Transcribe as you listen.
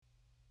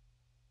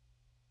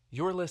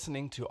You're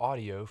listening to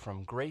audio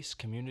from Grace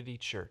Community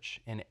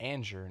Church in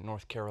Anger,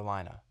 North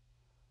Carolina.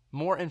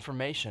 More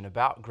information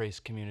about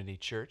Grace Community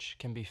Church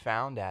can be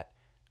found at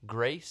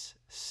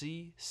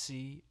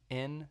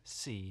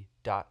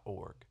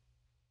graceccnc.org.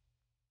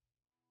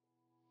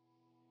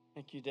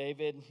 Thank you,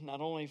 David,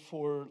 not only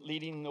for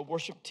leading the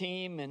worship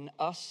team and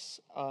us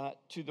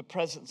to the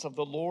presence of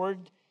the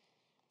Lord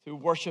through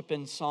worship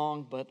and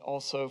song, but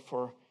also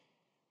for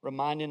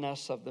reminding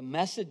us of the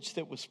message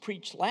that was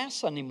preached last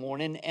Sunday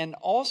morning, and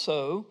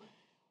also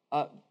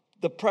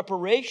the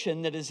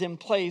preparation that is in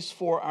place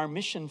for our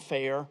mission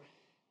fair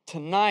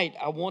tonight.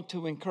 I want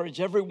to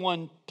encourage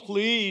everyone,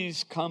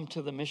 please come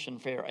to the mission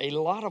fair. A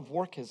lot of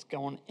work has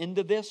gone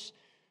into this.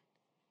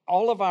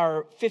 All of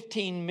our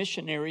 15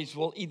 missionaries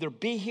will either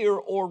be here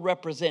or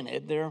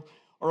represented. There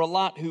are a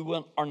lot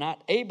who are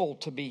not able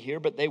to be here,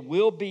 but they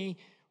will be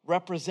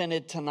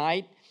represented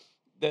tonight.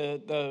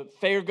 The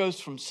fair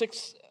goes from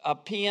 6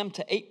 p.m.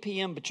 to 8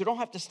 p.m., but you don't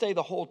have to stay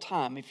the whole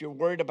time. If you're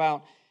worried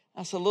about,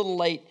 that's a little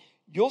late,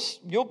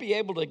 you'll be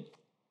able to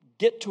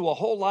get to a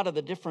whole lot of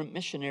the different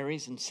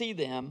missionaries and see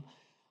them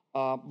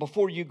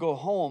before you go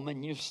home,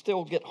 and you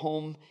still get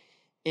home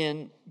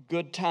in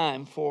good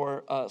time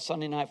for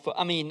Sunday night.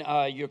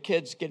 Your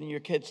kids, getting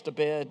your kids to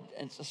bed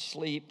and to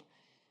sleep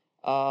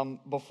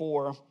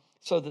before,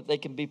 so that they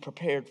can be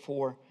prepared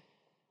for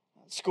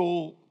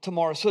school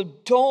tomorrow. So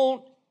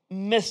don't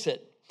miss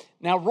it.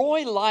 Now,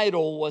 Roy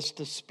Lytle was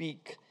to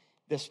speak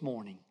this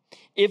morning.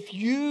 If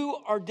you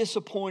are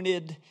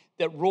disappointed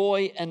that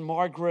Roy and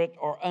Margaret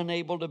are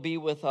unable to be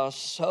with us,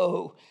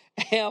 so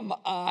am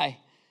I.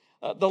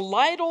 The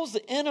Lytle's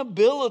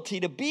inability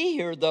to be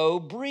here, though,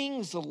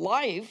 brings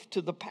life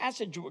to the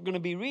passage we're going to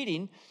be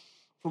reading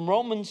from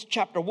Romans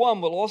chapter 1.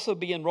 We'll also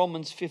be in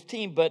Romans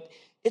 15, but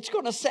it's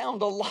going to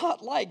sound a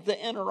lot like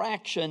the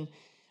interaction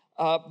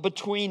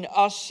between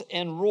us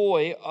and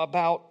Roy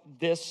about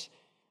this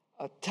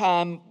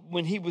time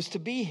when he was to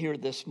be here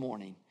this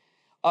morning.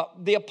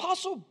 The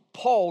Apostle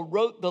Paul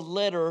wrote the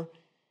letter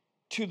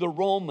to the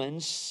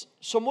Romans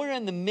somewhere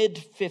in the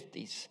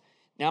mid-50s.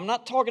 Now, I'm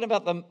not talking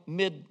about the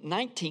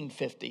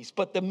mid-1950s,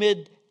 but the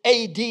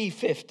mid-AD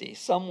 50s,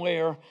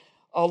 somewhere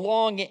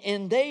along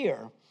in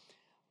there.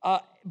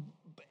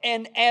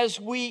 And as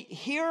we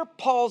hear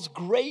Paul's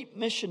great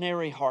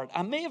missionary heart,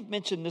 I may have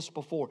mentioned this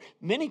before,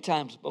 many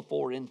times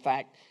before, in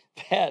fact,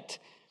 that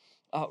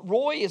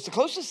Roy is the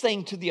closest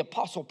thing to the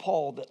Apostle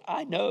Paul that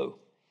I know.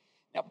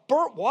 Now,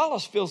 Bert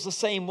Wallace feels the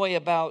same way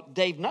about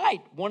Dave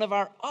Knight, one of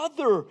our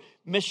other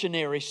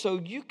missionaries. So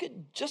you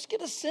could just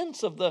get a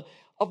sense of the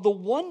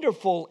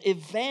wonderful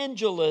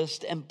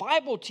evangelists and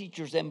Bible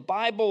teachers and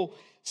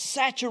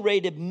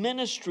Bible-saturated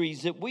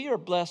ministries that we are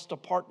blessed to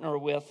partner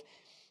with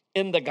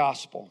in the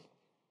gospel.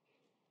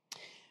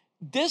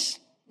 This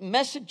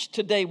message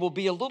today will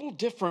be a little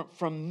different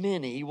from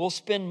many. We'll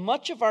spend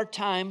much of our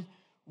time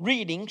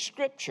reading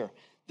Scripture.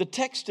 The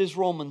text is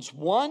Romans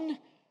 1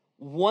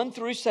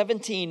 through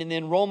 17, and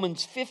then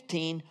Romans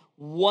 15,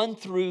 1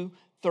 through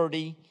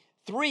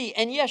 33.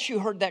 And yes, you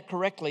heard that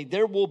correctly.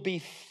 There will be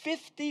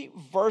 50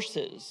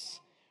 verses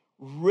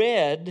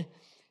read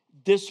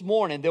this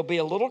morning. There'll be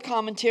a little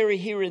commentary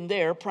here and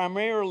there,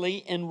 primarily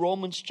in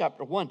Romans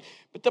chapter 1.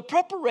 But the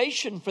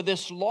preparation for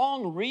this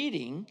long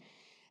reading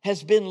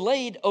has been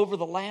laid over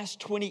the last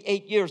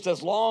 28 years.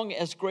 As long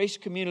as Grace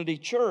Community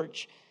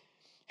Church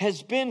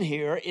has been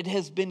here, it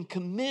has been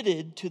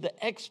committed to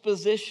the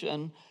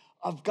exposition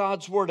of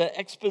God's Word, an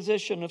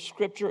exposition of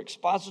Scripture,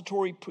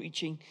 expository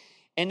preaching,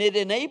 and it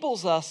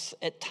enables us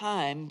at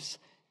times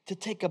to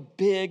take a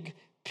big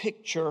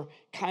picture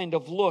kind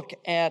of look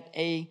at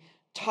a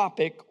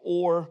topic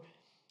or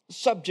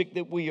subject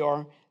that we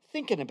are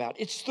thinking about.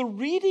 It's the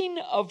reading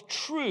of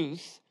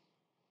truth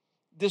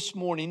this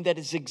morning that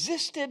has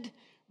existed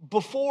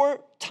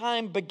before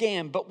time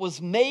began, but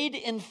was made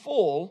in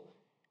full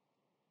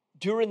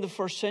during the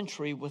first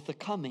century with the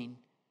coming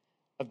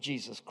of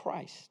Jesus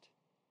Christ.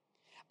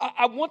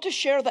 I want to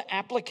share the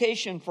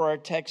application for our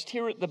text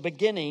here at the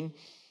beginning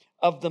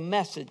of the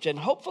message. And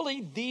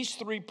hopefully these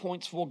 3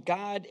 points will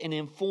guide and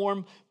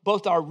inform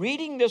both our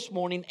reading this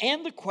morning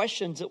and the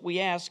questions that we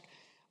ask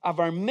of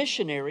our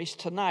missionaries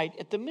tonight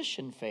at the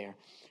mission fair.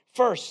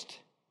 First,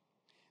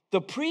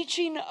 the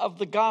preaching of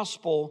the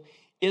gospel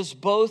is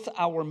both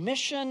our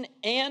mission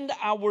and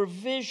our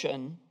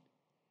vision,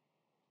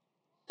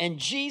 and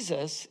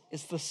Jesus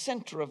is the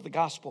center of the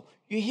gospel.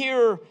 You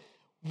hear,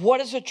 what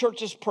is a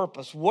church's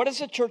purpose? What is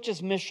a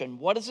church's mission?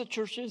 What is a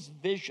church's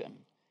vision?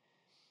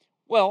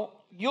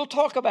 Well, you'll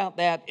talk about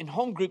that in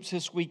home groups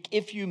this week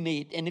if you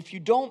meet. And if you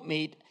don't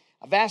meet,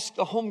 I've asked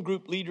the home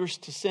group leaders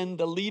to send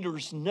the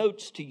leaders'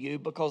 notes to you,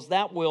 because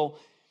that will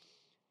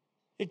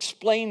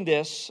explain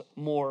this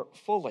more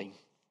fully.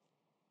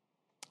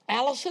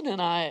 Allison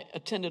and I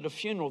attended a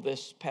funeral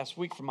this past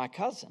week for my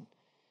cousin,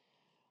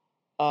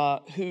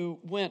 who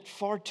went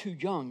far too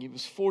young. He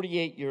was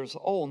 48 years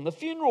old. And the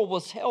funeral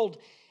was held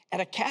at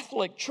a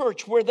Catholic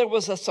church where there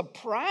was a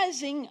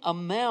surprising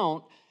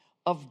amount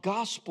of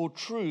gospel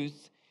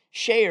truth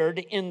shared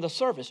in the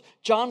service.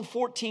 John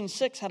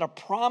 14:6 had a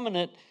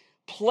prominent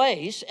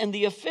place, and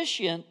the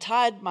officiant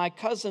tied my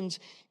cousin's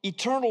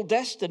eternal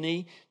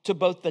destiny to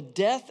both the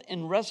death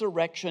and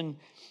resurrection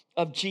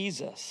of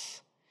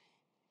Jesus.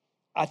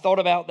 I thought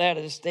about that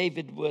as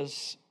David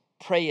was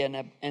praying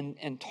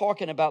and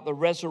talking about the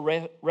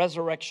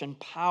resurrection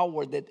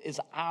power that is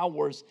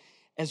ours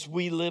as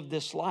we live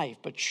this life.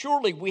 But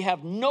surely we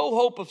have no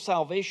hope of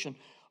salvation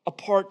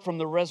apart from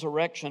the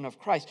resurrection of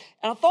Christ.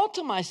 And I thought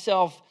to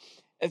myself,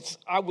 as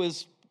I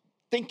was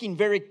thinking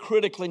very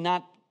critically,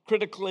 not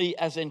critically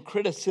as in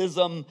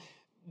criticism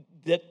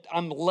that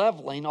I'm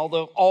leveling,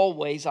 although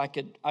always I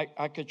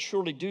could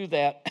surely do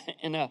that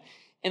in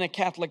a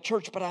Catholic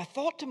church. But I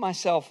thought to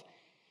myself,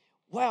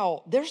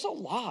 wow, there's a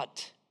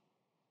lot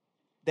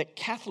that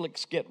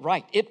Catholics get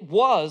right. It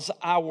was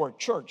our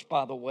church,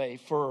 by the way,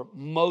 for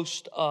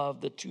most of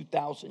the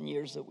 2,000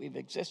 years that we've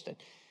existed.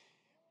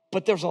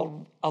 But there's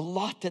a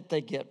lot that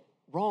they get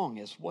wrong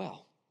as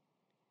well.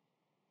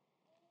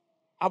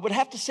 I would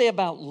have to say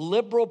about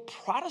liberal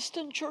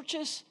Protestant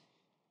churches,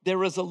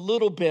 there is a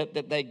little bit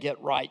that they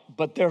get right,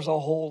 but there's a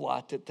whole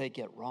lot that they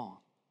get wrong.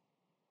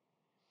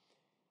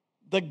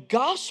 The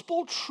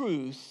gospel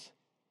truth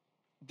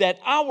that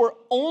our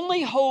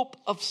only hope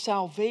of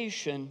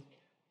salvation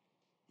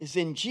is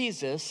in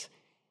Jesus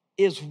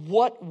is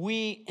what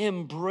we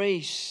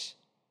embrace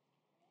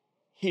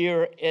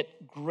here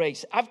at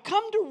Grace. I've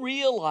come to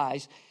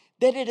realize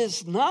that it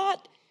is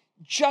not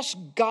just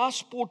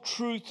gospel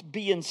truth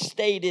being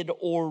stated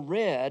or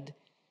read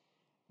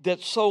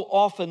that so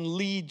often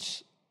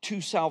leads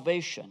to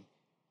salvation.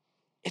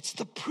 It's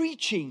the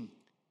preaching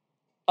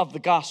of the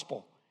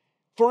gospel.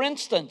 For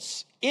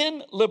instance,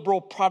 in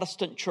liberal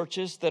Protestant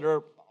churches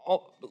a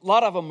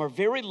lot of them are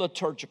very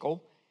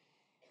liturgical.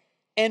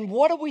 And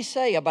what do we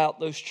say about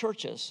those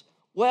churches?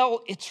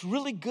 Well, it's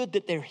really good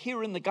that they're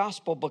hearing the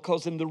gospel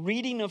because in the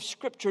reading of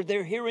Scripture,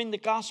 they're hearing the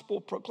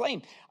gospel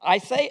proclaimed. I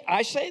say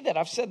that.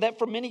 I've said that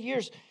for many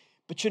years.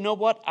 But you know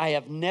what? I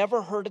have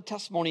never heard a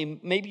testimony.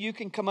 Maybe you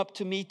can come up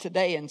to me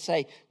today and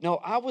say, no,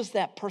 I was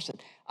that person.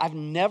 I've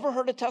never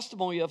heard a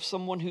testimony of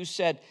someone who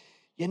said,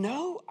 you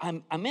know,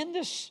 I'm in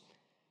this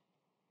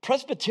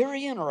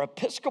Presbyterian or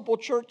Episcopal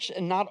church,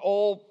 and not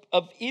all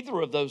of either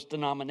of those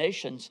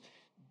denominations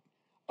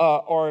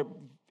are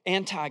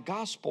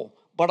anti-gospel,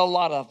 but a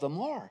lot of them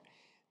are.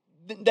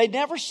 They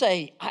never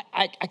say,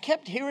 I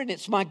kept hearing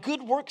it's my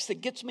good works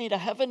that gets me to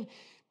heaven,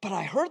 but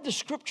I heard the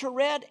Scripture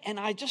read, and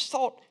I just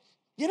thought,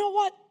 you know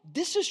what?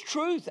 This is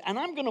truth, and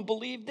I'm going to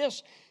believe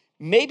this.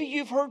 Maybe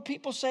you've heard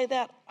people say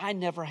that. I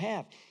never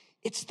have.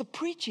 It's the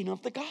preaching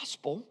of the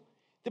gospel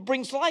that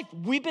brings life.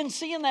 We've been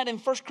seeing that in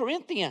 1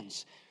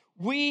 Corinthians.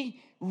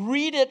 We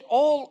read it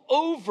all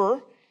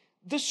over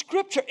the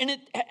Scripture. And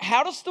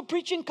how does the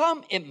preaching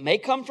come? It may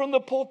come from the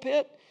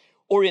pulpit,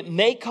 or it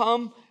may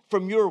come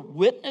from your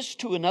witness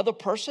to another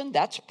person.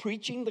 That's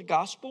preaching the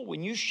gospel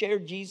when you share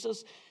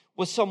Jesus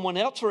with someone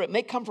else. Or it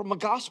may come from a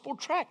gospel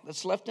tract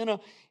that's left in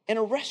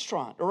a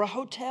restaurant or a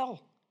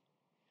hotel,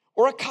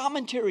 or a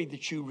commentary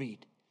that you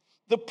read.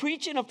 The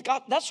preaching of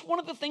God, that's one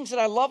of the things that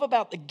I love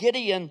about the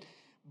Gideon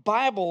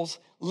Bibles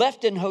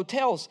left in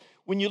hotels.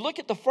 When you look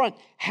at the front,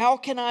 how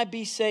can I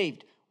be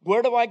saved?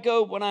 Where do I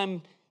go when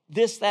I'm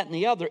this, that, and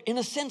the other? In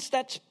a sense,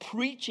 that's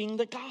preaching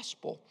the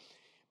gospel.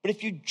 But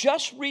if you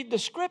just read the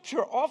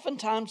Scripture,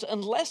 oftentimes,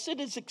 unless it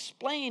is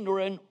explained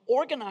or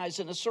organized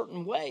in a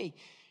certain way,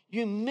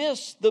 you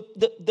miss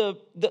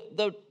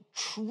the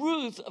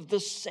truth of the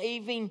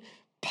saving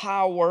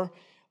power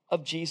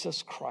of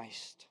Jesus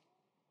Christ.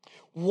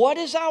 What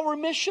is our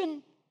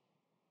mission?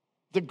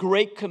 The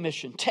Great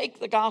Commission. Take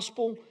the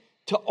gospel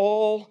to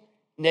all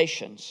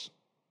nations.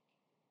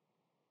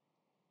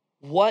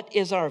 What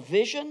is our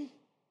vision?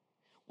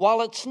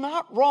 While it's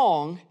not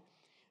wrong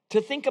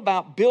to think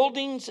about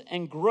buildings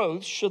and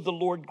growth, should the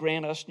Lord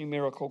grant us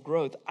numerical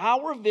growth,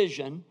 our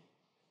vision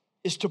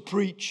is to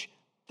preach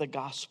the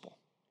gospel.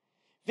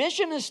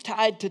 Vision is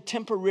tied to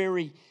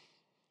temporary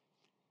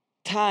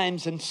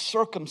times and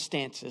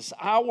circumstances.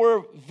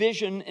 Our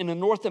vision in a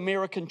North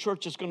American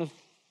church is going to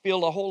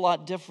feel a whole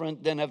lot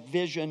different than a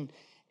vision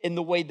in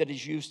the way that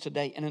is used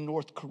today in a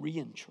North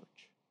Korean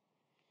church,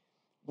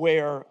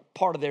 where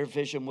part of their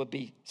vision would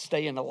be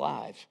staying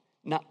alive.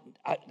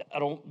 I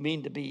don't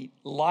mean to be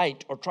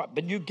light or try,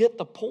 but you get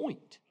the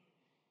point.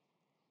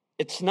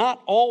 It's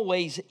not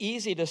always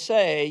easy to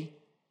say,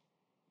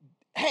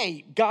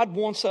 hey, God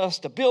wants us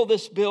to build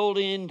this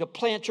building, to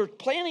plant church.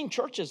 Planting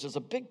churches is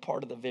a big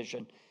part of the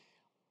vision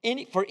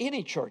for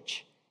any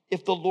church,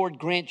 if the Lord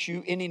grants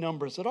you any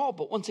numbers at all.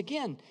 But once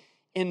again,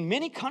 in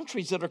many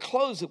countries that are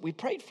closed that we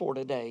prayed for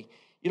today,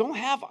 you don't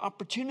have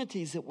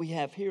opportunities that we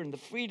have here and the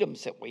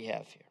freedoms that we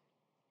have here.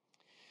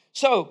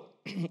 So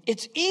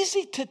it's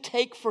easy to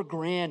take for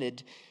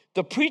granted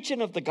the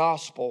preaching of the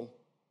gospel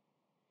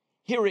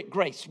here at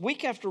Grace,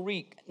 week after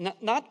week,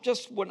 not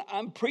just when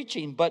I'm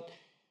preaching, but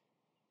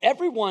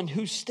everyone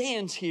who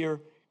stands here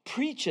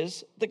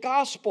preaches the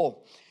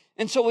gospel.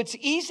 And so it's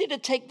easy to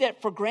take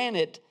that for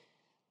granted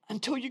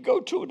until you go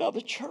to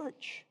another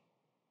church.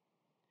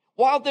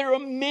 While there are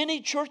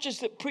many churches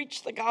that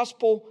preach the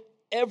gospel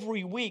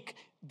every week,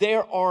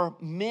 there are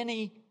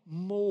many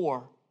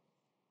more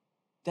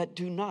that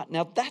do not.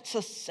 Now, that's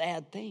a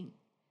sad thing,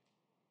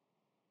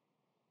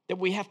 that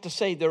we have to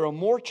say there are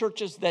more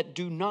churches that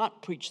do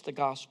not preach the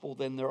gospel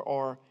than there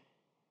are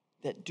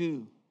that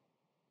do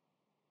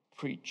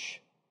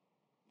preach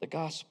the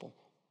gospel.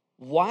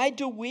 Why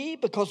do we?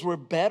 Because we're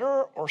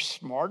better or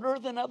smarter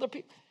than other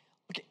people?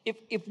 Okay,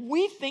 if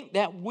we think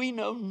that, we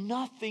know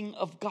nothing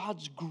of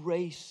God's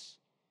grace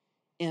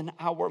in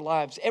our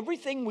lives.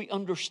 Everything we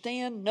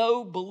understand,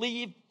 know,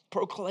 believe,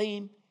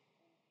 proclaim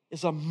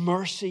is a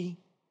mercy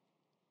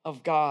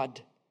of God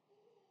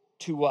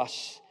to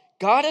us.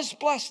 God has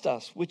blessed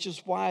us, which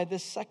is why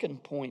this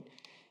second point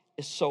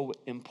is so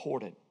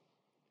important.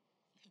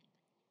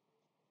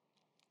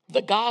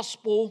 The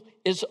gospel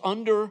is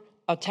under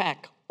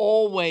attack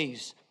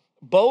always,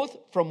 both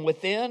from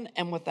within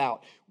and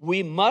without.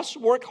 We must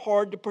work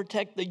hard to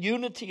protect the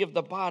unity of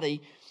the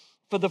body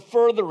for the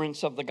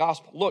furtherance of the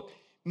gospel. Look,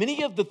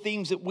 many of the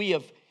themes that we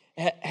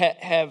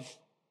have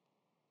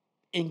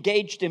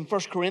engaged in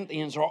 1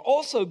 Corinthians are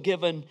also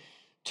given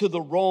to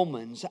the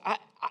Romans.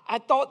 I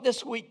thought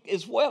this week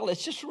as well,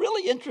 it's just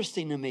really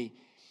interesting to me.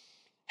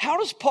 How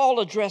does Paul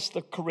address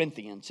the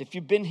Corinthians? If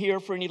you've been here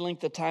for any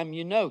length of time,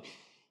 you know.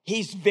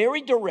 He's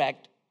very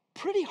direct,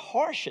 pretty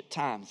harsh at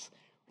times.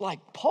 Like,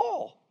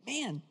 Paul,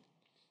 man,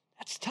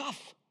 that's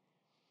tough.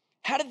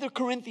 How did the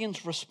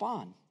Corinthians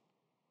respond?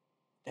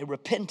 They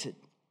repented.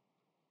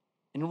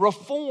 And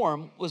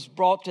reform was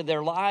brought to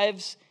their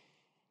lives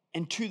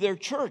and to their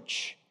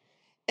church.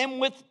 And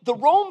with the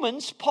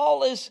Romans,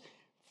 Paul is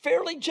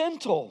fairly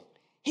gentle.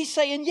 He's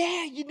saying,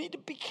 yeah, you need to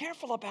be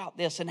careful about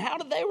this. And how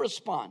did they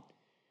respond?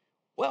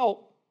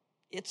 Well,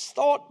 it's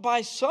thought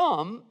by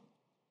some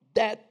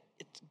that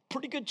it's a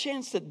pretty good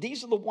chance that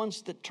these are the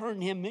ones that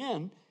turned him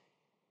in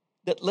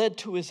that led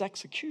to his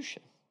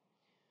execution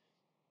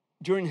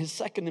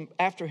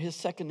after his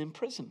second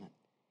imprisonment.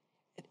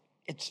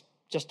 It's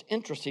just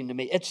interesting to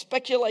me. It's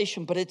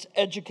speculation, but it's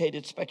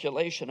educated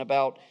speculation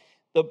about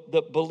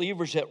the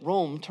believers at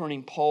Rome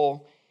turning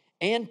Paul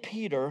and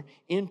Peter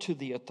into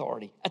the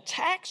authority.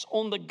 Attacks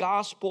on the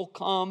gospel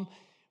come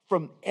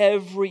from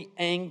every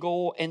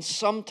angle and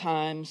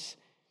sometimes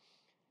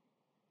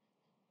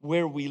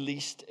where we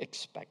least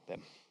expect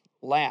them.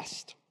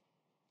 Last,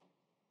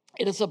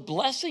 it is a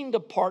blessing to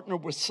partner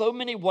with so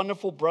many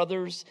wonderful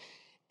brothers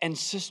and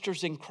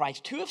sisters in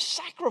Christ who have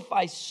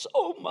sacrificed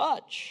so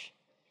much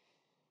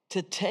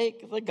to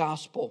take the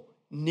gospel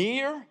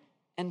near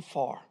and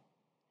far.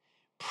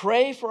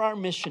 Pray for our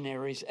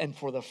missionaries and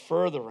for the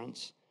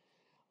furtherance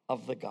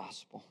of the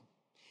gospel.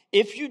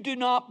 If you do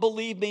not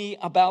believe me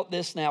about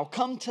this now,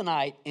 come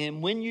tonight,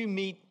 and when you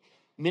meet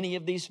many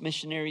of these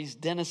missionaries,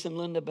 Dennis and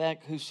Linda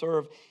Beck, who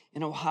serve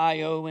in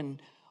Ohio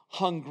and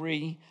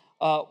Hungary,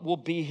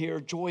 will be here.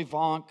 Joy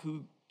Vonk,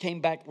 who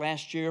came back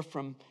last year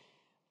from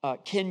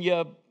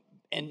Kenya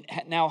and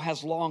now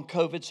has long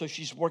COVID, so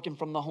she's working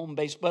from the home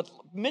base. But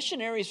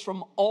missionaries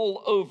from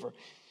all over.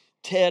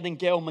 Ted and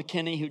Gail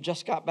McKinney, who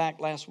just got back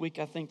last week,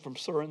 I think, from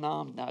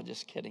Suriname. No,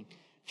 just kidding.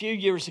 A few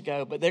years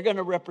ago, but they're going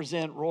to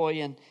represent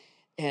Roy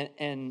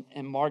and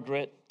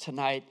Margaret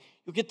tonight.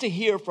 You'll get to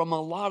hear from a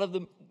lot of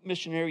the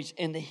missionaries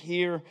and to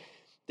hear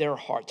their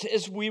hearts.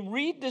 As we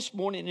read this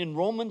morning in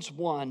Romans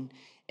 1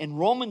 and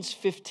Romans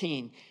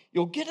 15,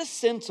 you'll get a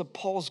sense of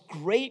Paul's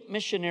great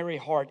missionary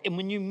heart. And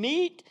when you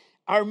meet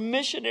our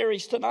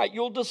missionaries tonight,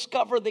 you'll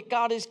discover that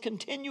God is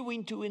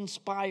continuing to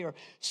inspire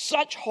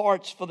such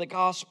hearts for the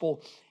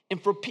gospel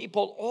and for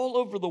people all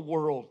over the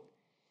world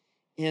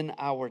in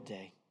our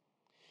day.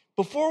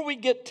 Before we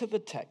get to the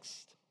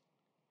text,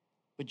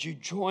 would you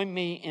join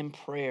me in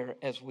prayer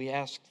as we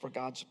ask for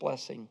God's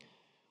blessing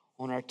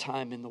on our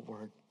time in the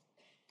Word?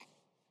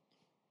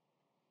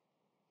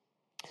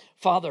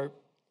 Father,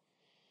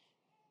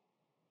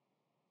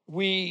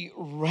 we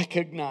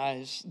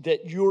recognize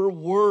that your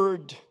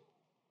Word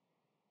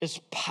is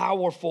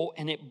powerful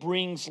and it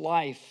brings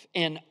life,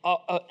 and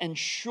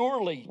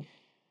surely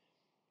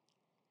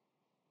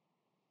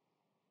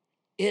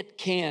it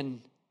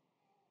can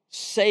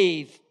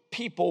save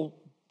people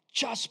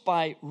just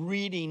by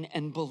reading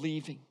and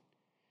believing.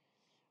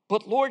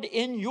 But Lord,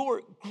 in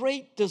your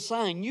great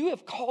design, you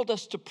have called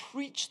us to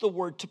preach the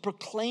word, to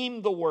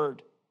proclaim the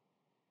word.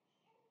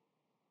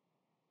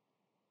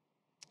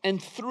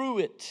 And through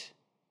it,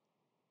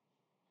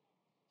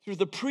 through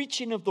the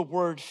preaching of the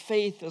word,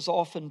 faith is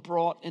often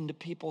brought into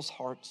people's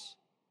hearts.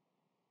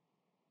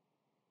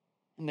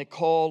 And they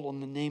call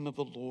on the name of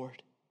the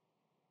Lord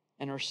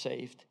and are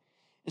saved.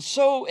 And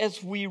so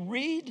as we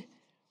read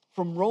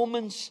from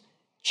Romans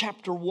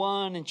chapter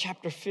 1 and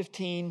chapter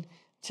 15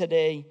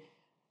 today,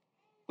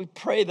 we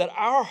pray that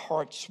our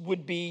hearts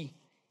would be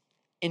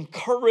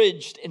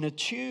encouraged and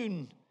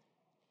attuned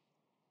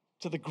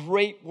to the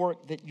great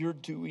work that you're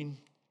doing,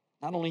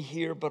 not only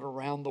here, but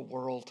around the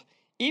world.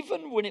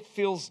 Even when it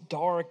feels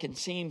dark and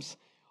seems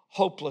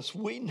hopeless,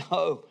 we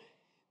know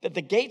that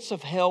the gates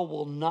of hell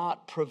will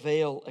not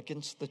prevail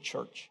against the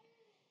church.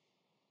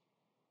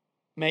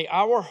 May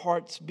our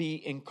hearts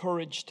be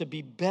encouraged to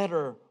be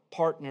better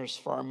partners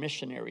for our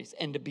missionaries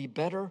and to be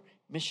better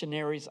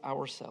missionaries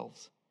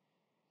ourselves.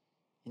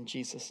 In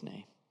Jesus'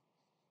 name,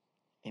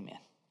 amen.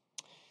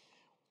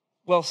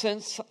 Well,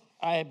 since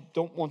I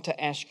don't want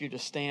to ask you to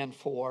stand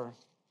for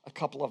a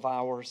couple of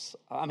hours,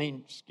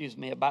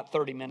 about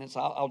 30 minutes,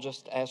 I'll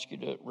just ask you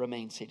to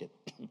remain seated.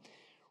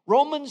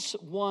 Romans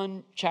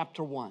 1,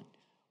 chapter 1.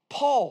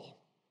 Paul,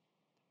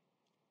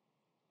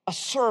 a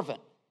servant,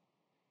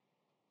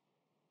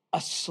 a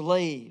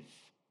slave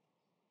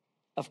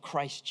of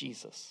Christ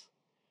Jesus,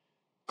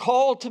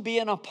 called to be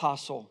an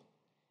apostle,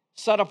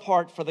 set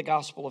apart for the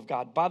gospel of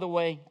God. By the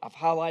way, I've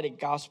highlighted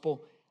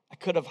gospel. I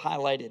could have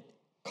highlighted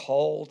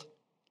called.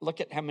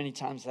 Look at how many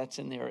times that's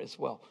in there as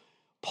well.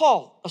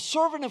 Paul, a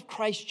servant of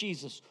Christ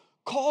Jesus,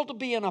 called to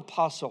be an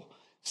apostle,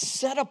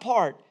 set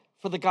apart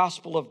for the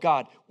gospel of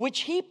God,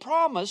 which he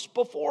promised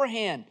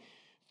beforehand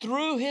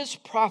through his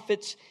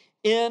prophets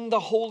in the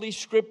Holy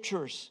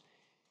Scriptures,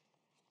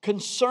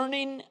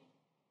 concerning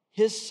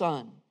his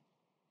Son,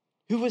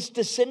 who was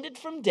descended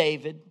from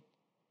David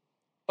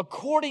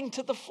according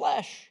to the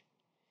flesh,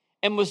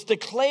 and was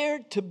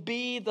declared to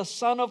be the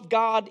Son of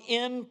God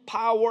in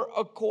power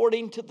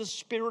according to the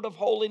Spirit of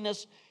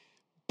holiness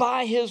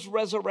by his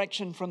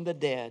resurrection from the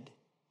dead,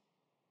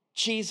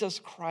 Jesus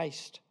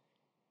Christ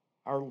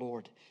our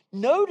Lord.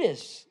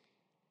 Notice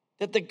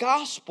that the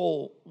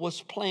gospel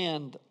was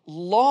planned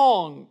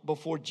long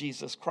before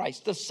Jesus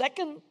Christ. The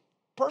second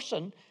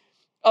person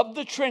of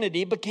the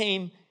Trinity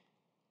became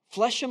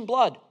flesh and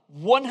blood,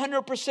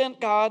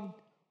 100% God,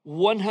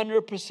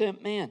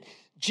 100% man.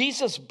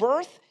 Jesus'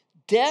 birth,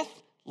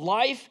 death,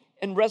 life,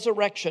 and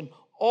resurrection,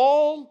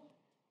 all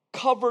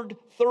covered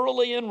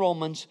thoroughly in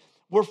Romans,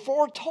 were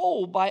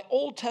foretold by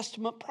Old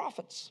Testament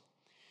prophets.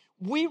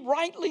 We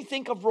rightly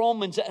think of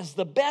Romans as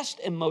the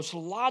best and most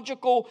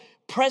logical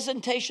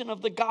presentation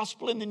of the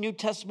gospel in the New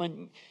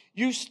Testament.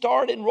 You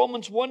start in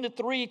Romans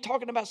 1-3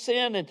 talking about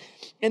sin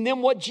and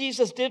then what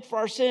Jesus did for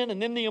our sin, and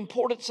then the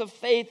importance of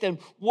faith and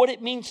what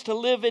it means to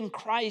live in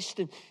Christ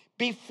and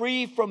be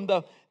free from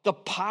the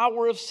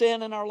power of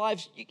sin in our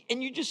lives.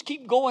 And you just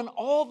keep going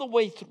all the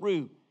way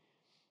through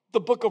the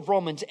book of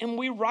Romans. And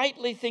we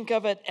rightly think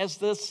of it as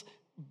this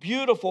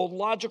beautiful,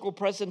 logical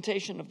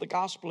presentation of the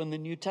gospel in the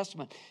New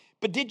Testament.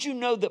 But did you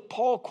know that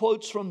Paul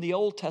quotes from the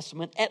Old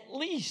Testament at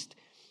least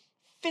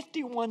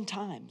 51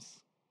 times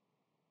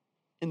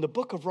in the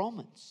book of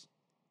Romans?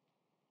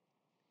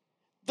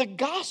 The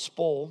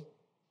gospel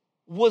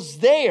was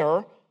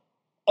there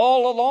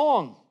all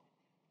along.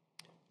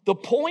 The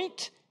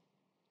point,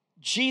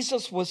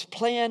 Jesus was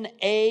plan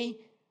A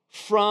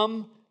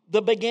from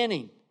the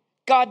beginning.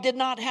 God did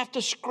not have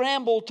to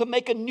scramble to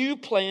make a new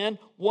plan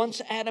once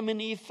Adam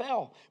and Eve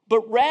fell,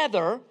 but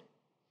rather,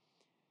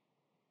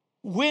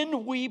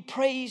 when we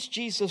praise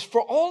Jesus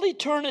for all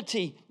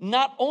eternity,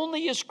 not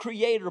only as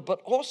creator, but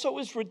also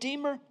as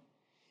redeemer,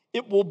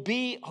 it will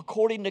be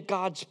according to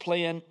God's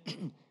plan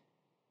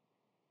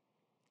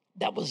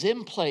that was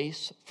in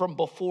place from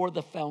before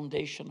the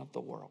foundation of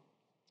the world.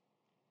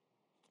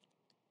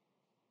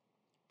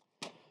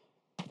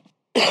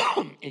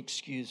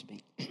 Excuse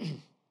me.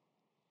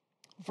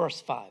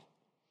 Verse 5.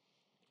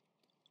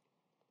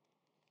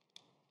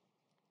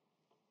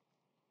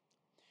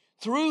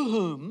 Through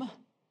whom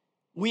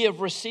we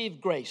have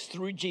received grace,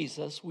 through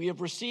Jesus, we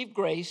have received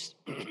grace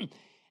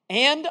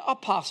and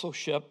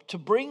apostleship to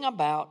bring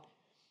about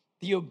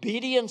the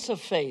obedience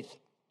of faith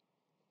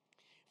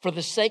for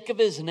the sake of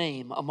his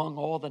name among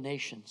all the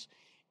nations,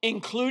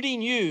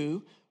 including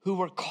you who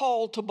were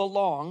called to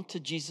belong to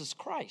Jesus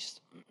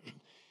Christ.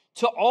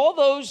 To all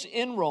those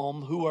in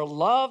Rome who are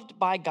loved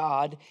by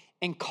God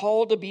and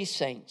called to be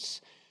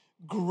saints,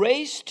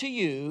 grace to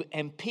you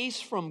and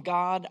peace from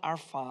God our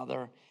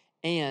Father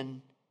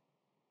and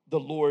the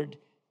Lord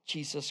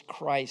Jesus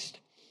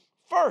Christ.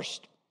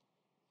 First,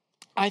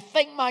 I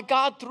thank my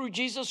God through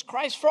Jesus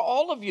Christ for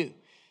all of you,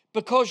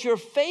 because your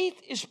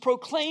faith is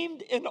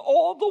proclaimed in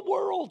all the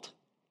world.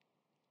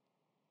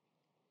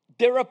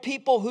 There are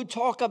people who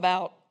talk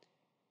about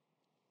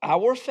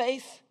our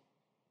faith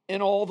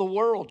in all the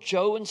world.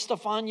 Joe and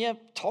Stefania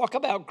talk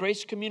about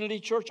Grace Community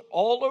Church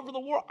all over the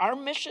world. Our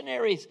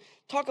missionaries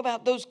talk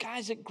about those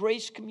guys at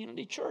Grace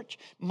Community Church.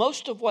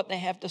 Most of what they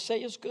have to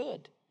say is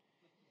good.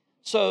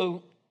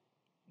 So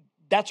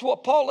that's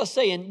what Paul is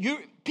saying.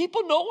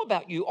 People know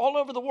about you all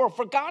over the world.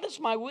 For God is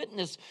my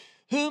witness,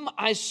 whom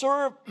I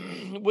serve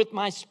with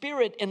my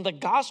spirit in the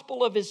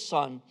gospel of his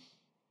Son,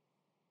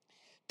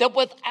 that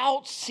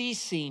without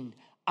ceasing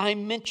I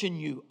mention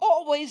you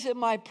always in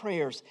my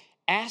prayers,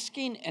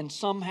 asking, and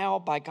somehow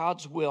by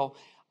God's will,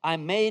 I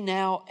may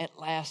now at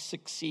last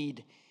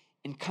succeed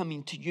in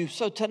coming to you.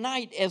 So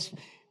tonight, as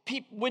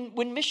people,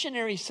 when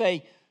missionaries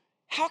say,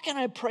 how can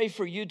I pray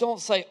for you? Don't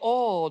say,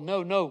 oh,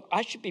 no,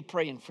 I should be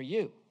praying for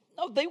you.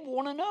 No, they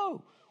want to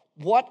know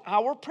what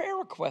our prayer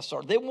requests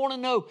are. They want to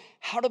know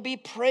how to be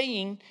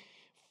praying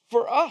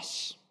for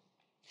us.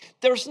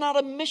 There's not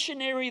a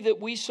missionary that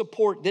we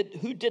support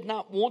who did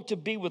not want to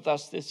be with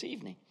us this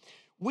evening.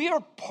 We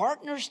are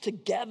partners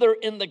together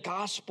in the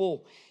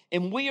gospel,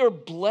 and we are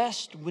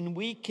blessed when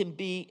we can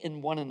be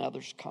in one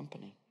another's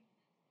company.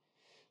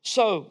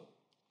 So,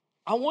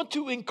 I want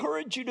to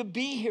encourage you to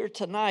be here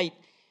tonight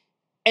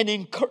and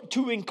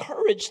to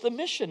encourage the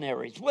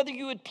missionaries, whether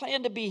you had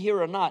planned to be here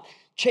or not.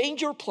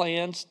 Change your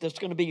plans. There's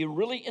going to be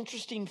really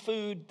interesting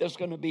food. There's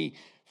going to be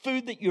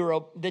food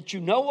that you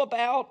know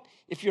about.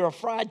 If you're a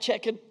fried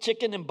chicken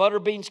and butter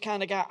beans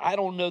kind of guy, I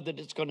don't know that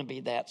it's going to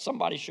be that.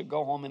 Somebody should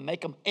go home and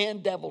make them,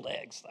 and deviled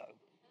eggs, though,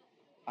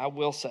 I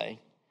will say.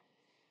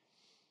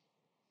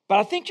 But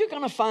I think you're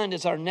going to find,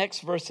 as our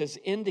next verses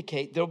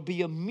indicate, there'll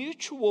be a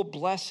mutual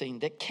blessing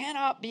that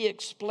cannot be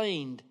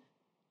explained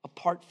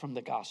apart from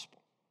the gospel.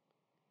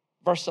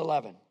 Verse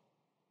 11.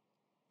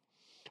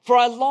 For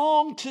I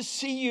long to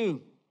see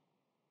you.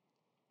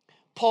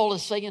 Paul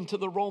is saying to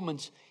the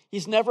Romans,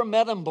 he's never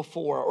met them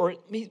before, or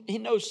he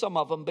knows some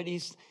of them, but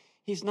he's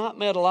not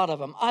met a lot of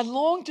them. I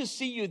long to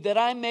see you that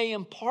I may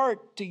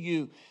impart to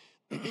you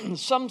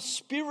some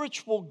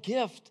spiritual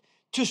gift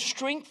to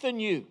strengthen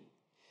you.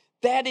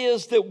 That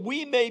is, that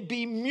we may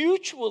be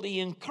mutually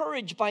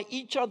encouraged by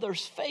each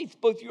other's faith,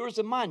 both yours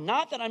and mine.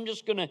 Not that I'm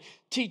just going to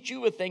teach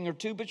you a thing or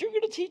two, but you're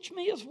going to teach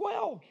me as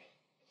well.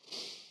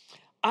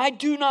 I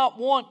do not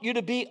want you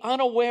to be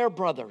unaware,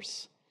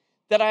 brothers,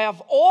 that I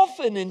have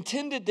often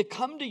intended to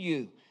come to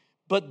you,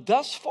 but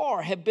thus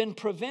far have been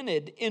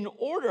prevented, in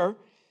order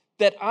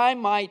that I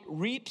might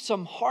reap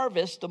some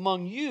harvest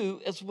among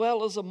you as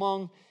well as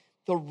among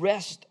the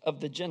rest of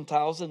the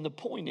Gentiles. And the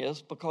point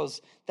is,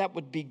 because that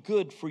would be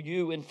good for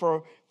you and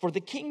for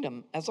the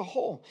kingdom as a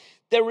whole.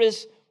 There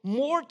is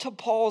more to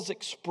Paul's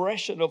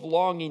expression of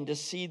longing to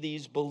see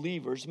these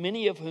believers,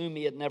 many of whom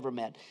he had never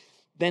met,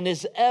 than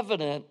is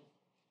evident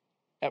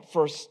at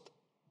first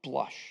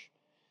blush.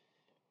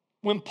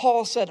 When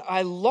Paul said,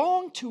 I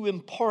long to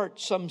impart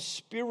some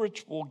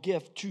spiritual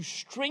gift to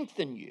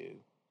strengthen you,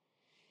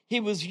 he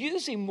was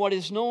using what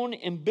is known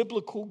in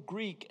biblical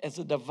Greek as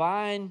a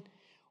divine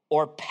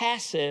or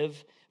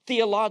passive,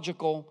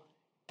 theological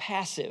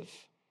passive.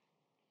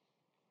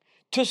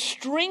 To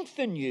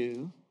strengthen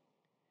you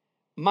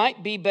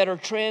might be better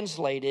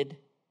translated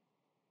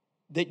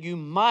that you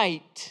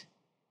might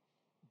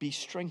be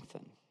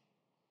strengthened.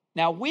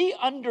 Now, we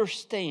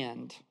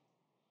understand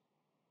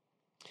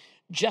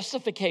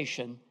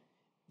justification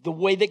the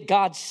way that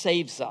God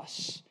saves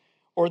us,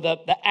 or the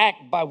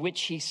act by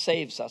which he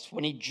saves us.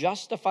 When he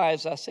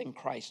justifies us in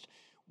Christ,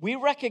 we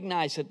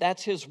recognize that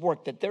that's his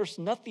work, that there's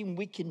nothing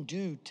we can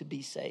do to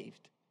be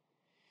saved.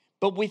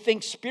 But we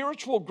think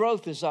spiritual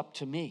growth is up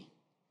to me.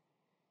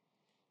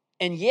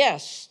 And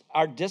yes,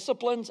 our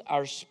disciplines,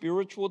 our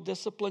spiritual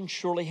disciplines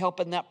surely help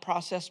in that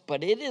process,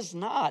 but it is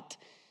not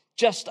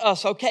just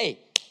us. Okay,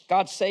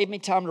 God saved me,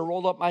 time to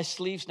roll up my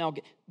sleeves now.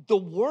 The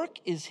work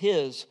is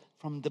his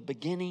from the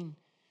beginning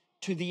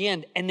to the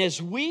end. And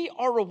as we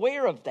are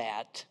aware of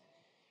that,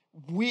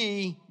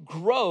 we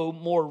grow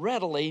more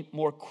readily,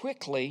 more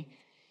quickly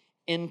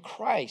in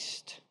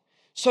Christ.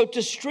 So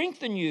to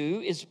strengthen you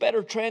is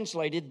better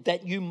translated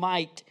that you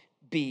might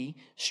be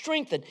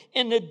strengthened.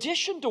 In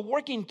addition to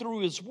working through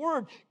his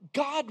word,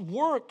 God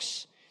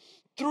works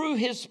through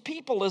his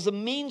people as a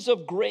means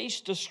of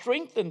grace to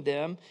strengthen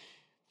them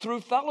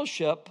through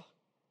fellowship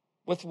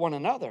with one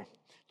another.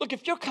 Look,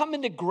 if you're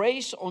coming to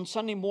Grace on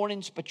Sunday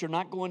mornings, but you're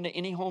not going to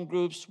any home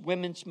groups,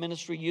 women's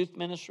ministry, youth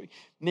ministry,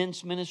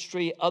 men's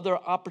ministry, other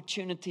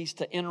opportunities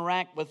to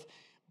interact with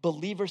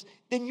believers,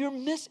 then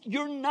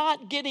you're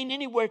not getting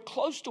anywhere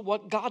close to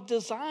what God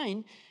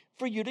designed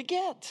for you to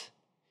get.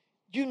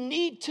 You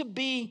need to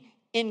be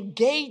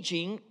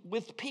engaging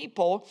with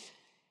people.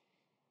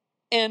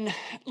 And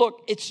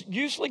look, it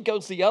usually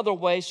goes the other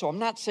way, so I'm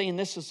not saying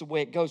this is the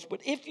way it goes. But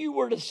if you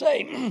were to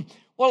say,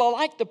 well, I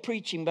like the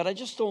preaching, but I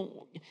just don't,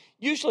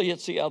 usually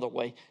it's the other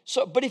way.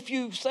 So, but if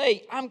you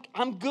say,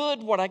 I'm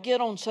good, what I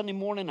get on Sunday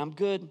morning, I'm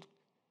good,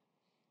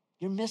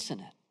 you're missing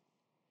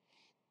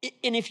it.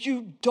 And if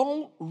you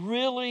don't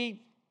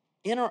really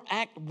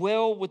interact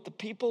well with the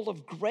people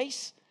of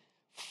Grace,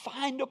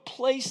 find a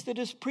place that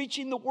is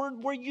preaching the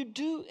word where you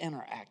do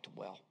interact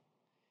well.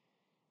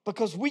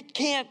 Because we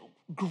can't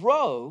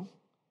grow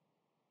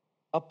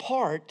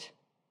apart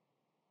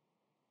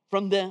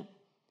from the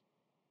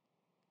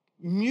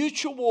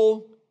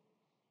mutual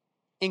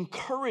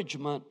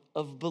encouragement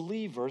of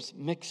believers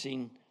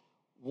mixing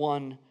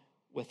one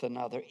with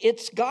another.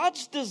 It's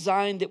God's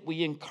design that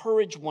we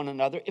encourage one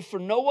another, if for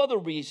no other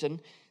reason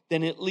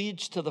than it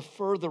leads to the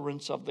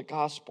furtherance of the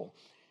gospel.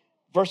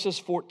 Verses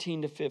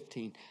 14 to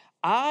 15.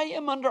 I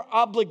am under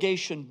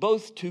obligation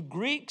both to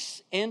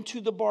Greeks and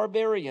to the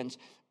barbarians,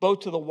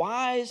 both to the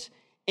wise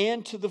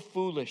and to the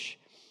foolish.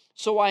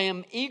 So I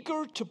am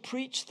eager to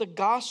preach the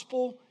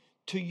gospel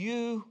to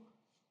you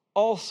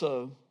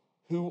also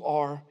who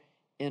are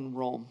in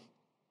Rome.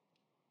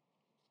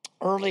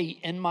 Early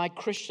in my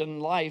Christian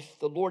life,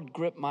 the Lord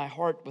gripped my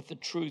heart with the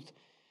truth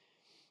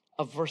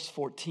of verse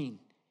 14.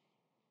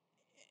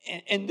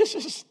 And this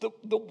is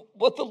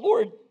what the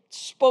Lord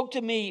spoke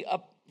to me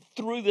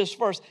through this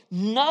verse.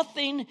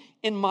 Nothing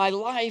in my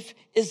life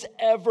is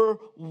ever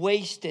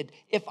wasted.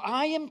 If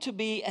I am to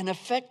be an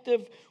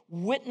effective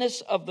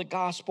witness of the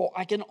gospel,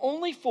 I can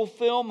only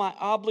fulfill my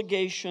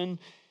obligation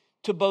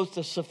to both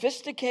the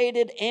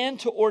sophisticated and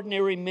to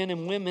ordinary men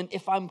and women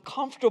if I'm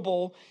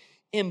comfortable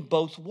in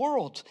both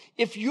worlds.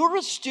 If you're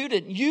a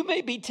student, you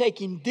may be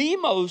taking the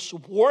most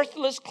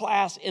worthless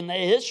class in the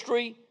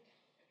history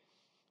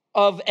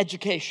of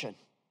education,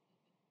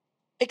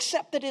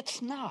 except that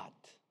it's not.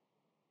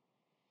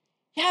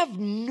 You have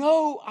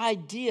no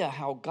idea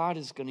how God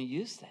is going to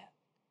use that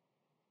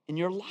in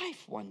your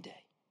life one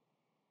day.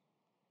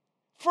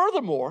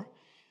 Furthermore,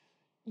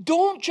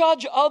 don't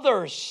judge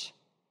others.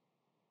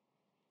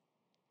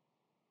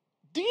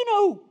 Do you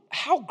know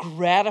how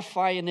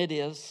gratifying it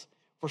is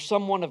for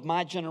someone of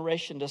my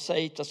generation to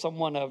say to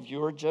someone of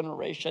your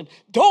generation,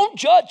 don't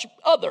judge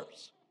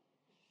others?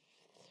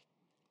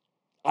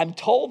 I'm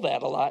told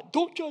that a lot.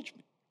 Don't judge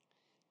me.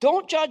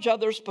 Don't judge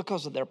others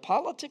because of their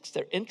politics,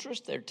 their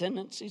interests, their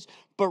tendencies,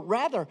 but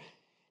rather,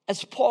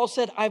 as Paul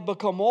said, I've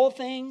become all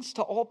things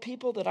to all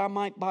people that I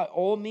might by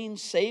all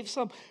means save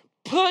some.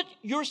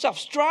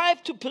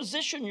 Strive to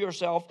position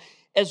yourself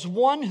as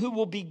one who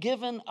will be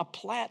given a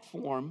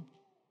platform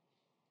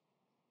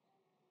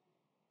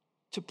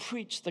to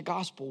preach the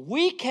gospel.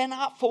 We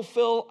cannot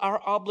fulfill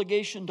our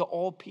obligation to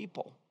all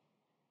people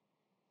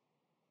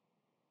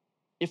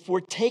if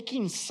we're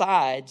taking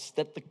sides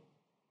that the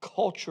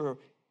culture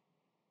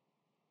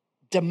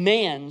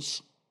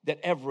demands that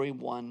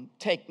everyone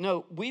take.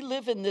 No, we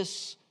live in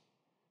this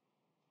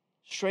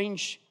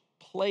strange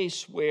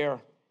place where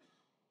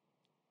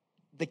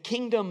the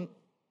kingdom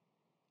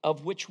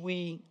of which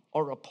we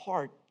are a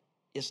part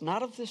is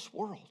not of this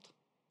world.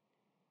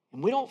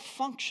 And we don't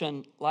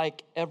function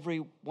like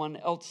everyone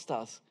else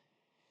does.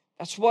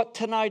 That's what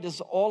tonight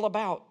is all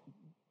about.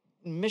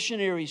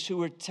 Missionaries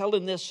who are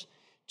telling this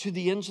to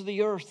the ends of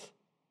the earth.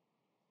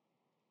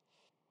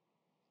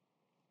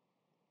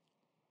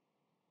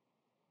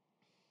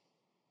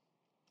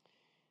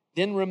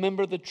 Then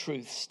remember the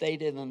truth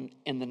stated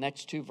in the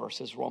next two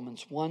verses,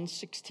 Romans 1,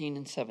 16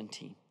 and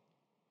 17.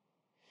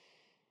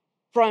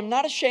 For I am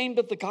not ashamed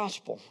of the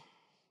gospel,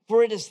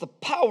 for it is the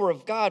power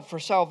of God for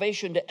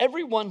salvation to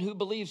everyone who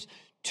believes,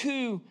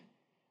 to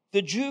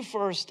the Jew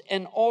first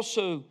and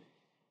also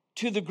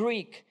to the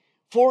Greek.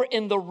 For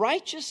in the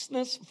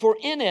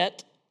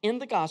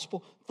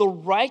gospel, the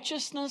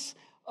righteousness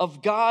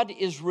of God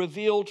is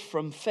revealed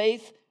from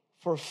faith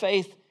for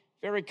faith.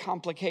 Very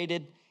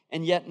complicated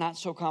and yet not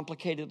so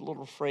complicated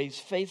little phrase,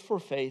 faith for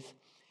faith.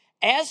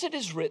 As it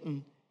is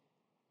written,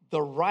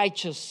 the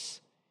righteous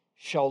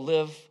shall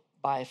live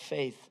by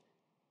faith.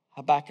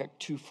 Habakkuk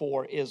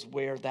 2:4 is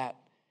where that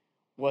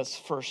was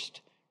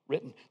first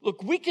written.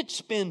 Look, we could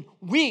spend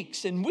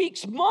weeks and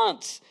weeks,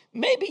 months,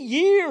 maybe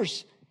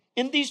years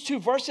in these two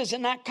verses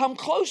and not come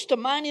close to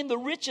mining the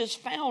riches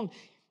found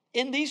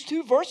in these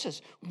two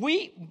verses.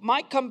 We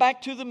might come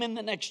back to them in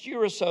the next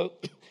year or so.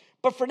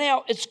 But for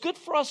now, it's good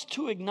for us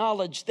to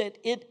acknowledge that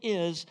it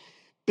is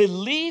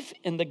belief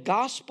in the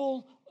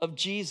gospel of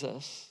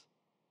Jesus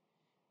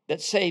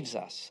that saves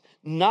us.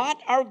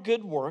 Not our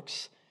good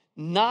works,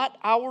 not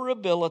our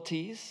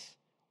abilities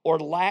or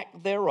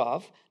lack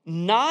thereof,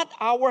 not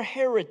our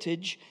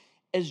heritage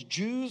as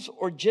Jews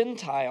or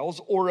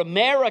Gentiles or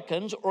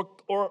Americans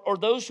or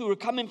those who are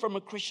coming from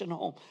a Christian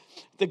home.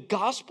 The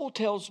gospel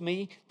tells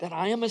me that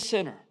I am a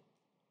sinner.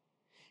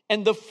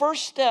 And the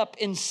first step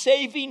in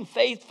saving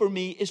faith for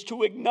me is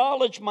to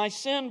acknowledge my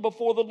sin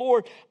before the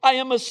Lord. I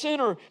am a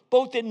sinner,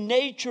 both in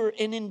nature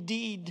and in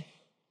deed,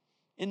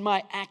 in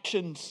my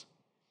actions.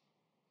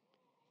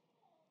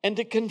 And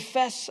to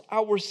confess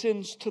our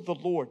sins to the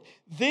Lord.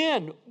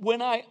 Then,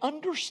 when I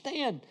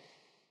understand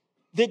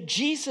that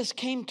Jesus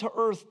came to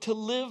earth to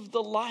live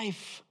the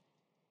life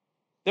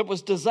that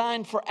was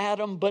designed for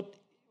Adam, but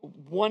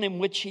one in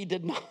which he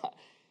did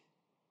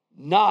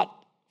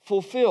not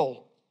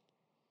fulfill.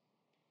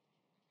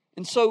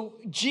 And so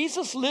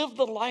Jesus lived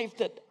the life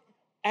that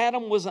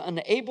Adam was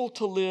unable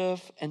to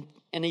live,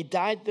 and he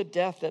died the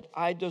death that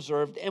I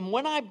deserved. And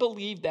when I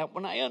believe that,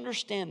 when I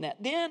understand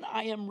that, then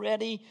I am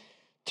ready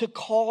to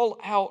call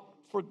out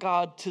for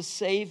God to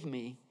save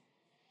me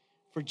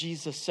for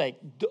Jesus' sake.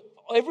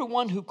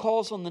 Everyone who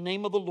calls on the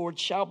name of the Lord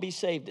shall be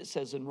saved, it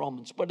says in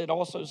Romans. But it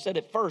also said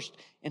it first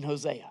in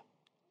Hosea.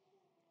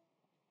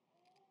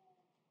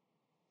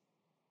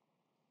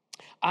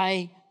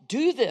 I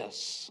do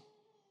this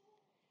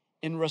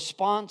in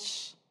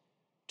response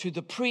to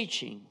the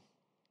preaching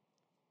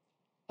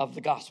of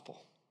the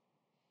gospel.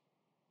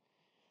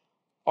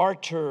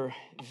 Arthur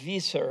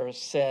Wieser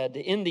said,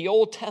 in the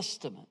Old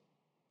Testament,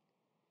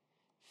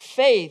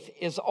 faith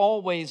is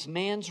always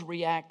man's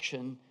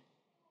reaction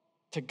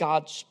to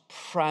God's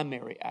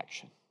primary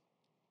action.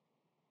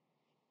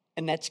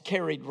 And that's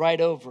carried right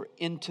over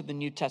into the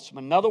New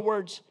Testament. In other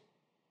words,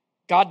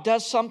 God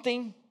does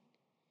something,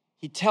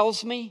 He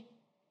tells me,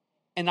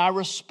 and I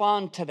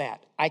respond to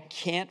that. I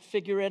can't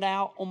figure it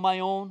out on my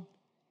own.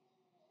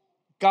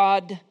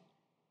 God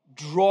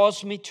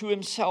draws me to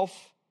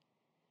Himself,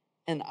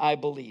 and I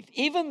believe.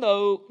 Even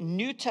though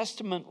New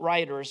Testament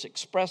writers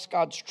express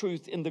God's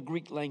truth in the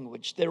Greek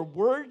language, their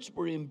words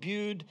were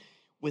imbued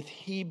with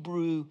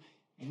Hebrew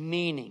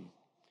meaning.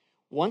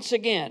 Once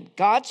again,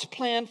 God's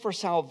plan for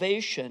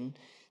salvation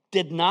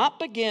did not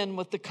begin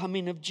with the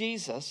coming of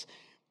Jesus,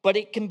 but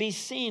it can be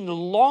seen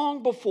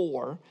long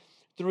before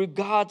through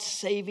God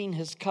saving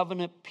his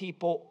covenant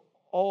people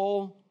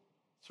all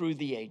through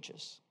the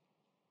ages.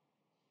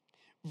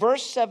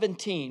 Verse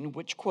 17,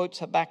 which quotes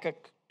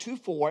Habakkuk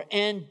 2:4,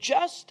 and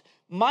just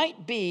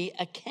might be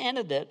a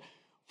candidate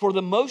for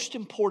the most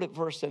important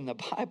verse in the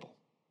Bible.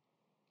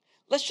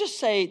 Let's just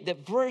say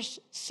that verse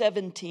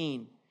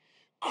 17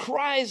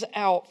 cries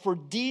out for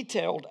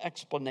detailed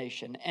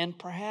explanation, and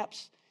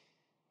perhaps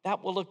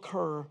that will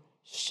occur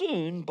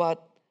soon,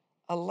 but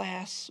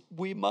alas,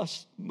 we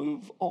must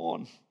move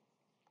on.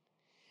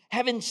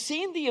 Having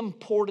seen the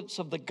importance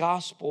of the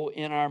gospel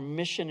in our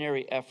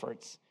missionary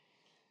efforts,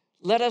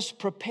 let us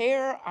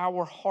prepare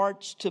our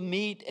hearts to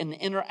meet and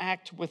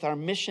interact with our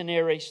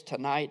missionaries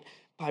tonight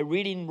by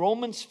reading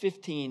Romans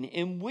 15,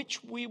 in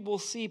which we will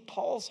see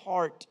Paul's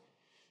heart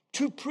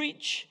to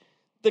preach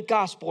the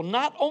gospel,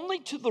 not only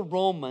to the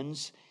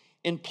Romans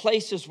in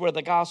places where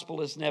the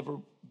gospel has never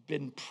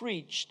been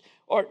preached,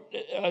 or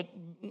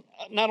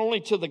not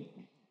only to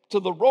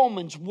the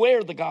Romans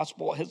where the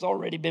gospel has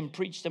already been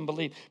preached and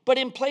believed, but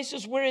in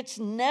places where it's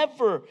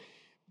never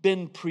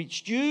been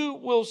preached. You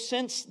will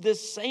sense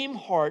this same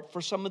heart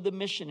for some of the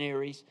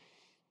missionaries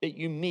that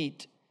you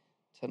meet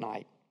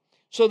tonight.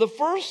 So the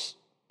first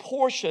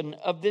portion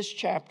of this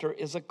chapter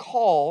is a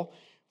call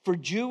for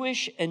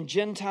Jewish and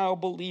Gentile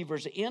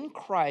believers in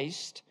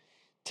Christ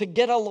to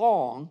get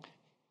along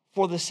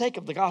for the sake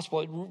of the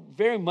gospel. It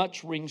very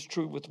much rings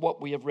true with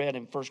what we have read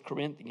in 1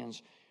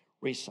 Corinthians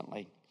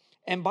recently.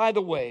 And by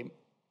the way,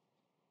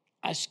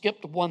 I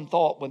skipped one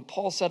thought. When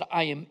Paul said,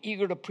 I am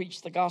eager to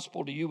preach the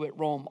gospel to you at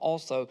Rome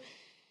also,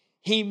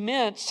 he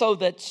meant so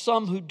that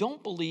some who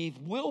don't believe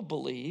will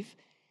believe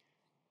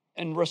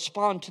and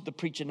respond to the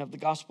preaching of the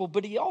gospel.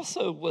 But he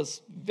also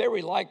was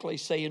very likely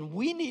saying,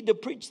 we need to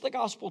preach the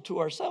gospel to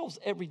ourselves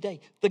every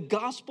day. The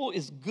gospel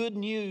is good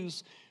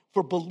news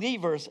for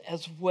believers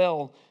as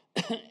well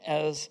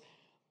as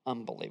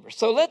unbelievers.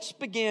 So let's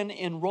begin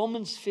in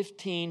Romans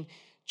 15,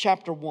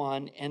 chapter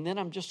 1, and then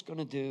I'm just going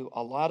to do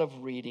a lot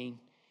of reading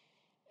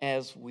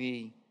as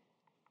we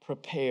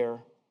prepare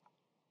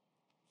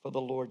for the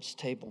Lord's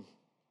table.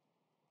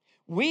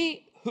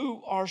 We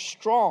who are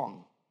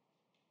strong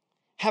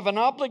have an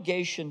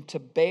obligation to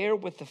bear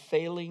with the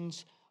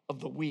failings of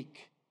the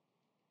weak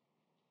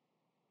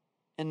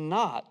and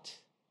not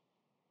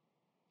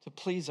to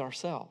please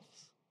ourselves.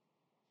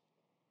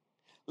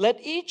 Let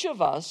each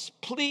of us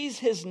please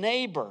his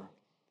neighbor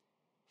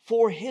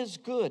for his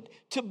good,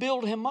 to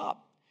build him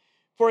up.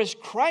 For as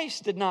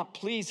Christ did not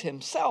please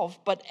himself,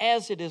 but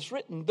as it is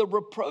written, the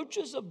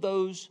reproaches of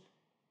those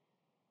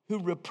who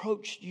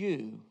reproached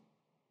you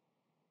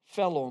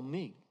fell on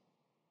me.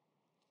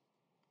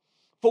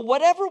 For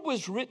whatever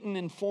was written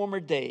in former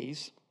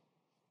days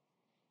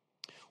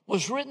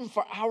was written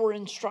for our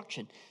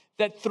instruction,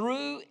 that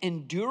through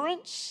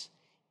endurance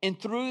and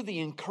through the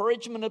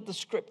encouragement of the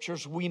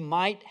scriptures we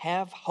might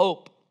have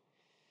hope.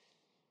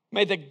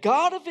 May the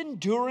God of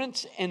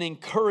endurance and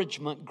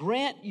encouragement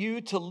grant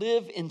you to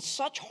live in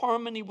such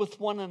harmony with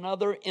one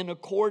another in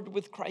accord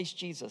with Christ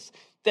Jesus,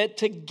 that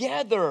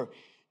together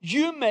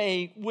you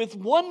may with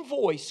one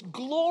voice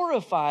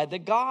glorify the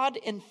God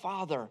and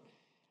Father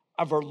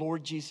of our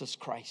Lord Jesus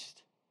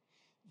Christ.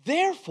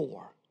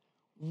 Therefore,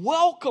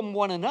 welcome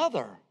one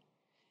another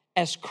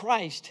as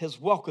Christ has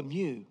welcomed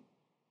you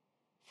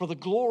for the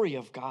glory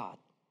of God.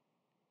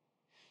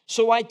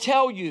 So I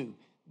tell you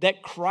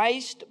that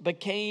Christ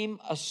became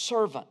a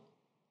servant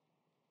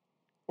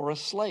or a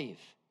slave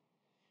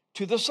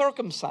to the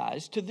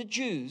circumcised, to the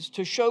Jews,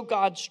 to show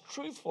God's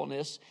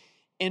truthfulness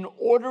in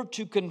order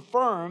to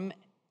confirm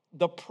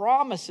the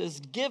promises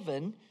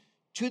given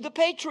to the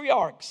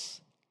patriarchs,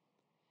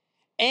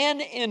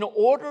 and in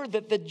order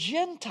that the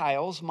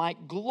Gentiles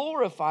might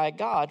glorify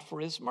God for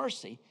his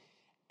mercy,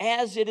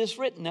 as it is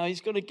written. Now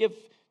he's going to give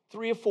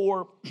 3 or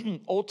 4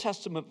 Old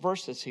Testament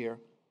verses here.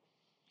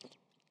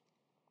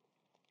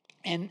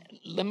 And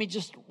let me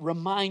just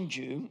remind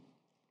you,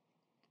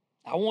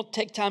 I won't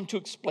take time to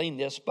explain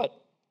this, but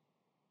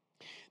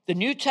the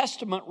New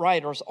Testament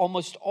writers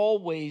almost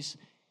always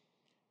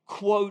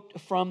quote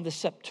from the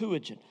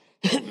Septuagint.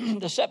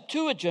 The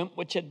Septuagint,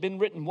 which had been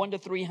written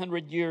 100 to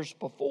 300 years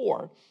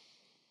before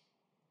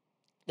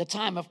the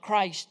time of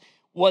Christ,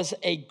 was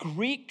a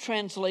Greek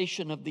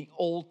translation of the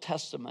Old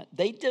Testament.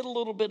 They did a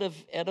little bit of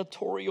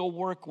editorial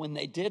work when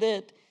they did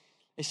it.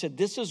 They said,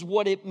 this is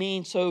what it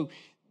means. So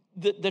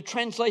the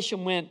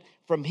translation went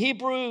from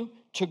Hebrew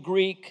to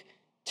Greek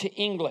to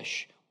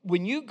English.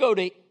 When you go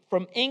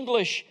from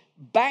English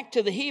back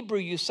to the Hebrew,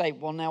 you say,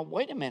 well, now,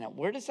 wait a minute.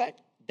 Where does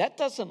that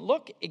doesn't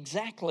look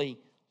exactly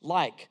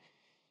like.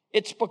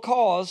 It's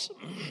because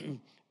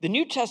the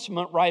New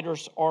Testament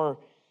writers are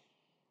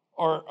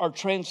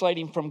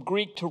translating from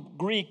Greek to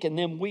Greek, and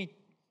then we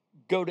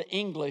go to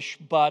English,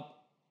 but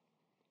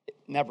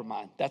never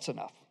mind. That's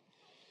enough.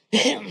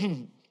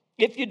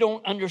 If you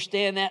don't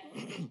understand that,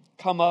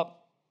 come up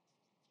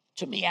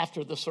to me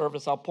after the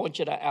service. I'll point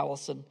you to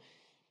Allison,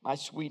 my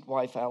sweet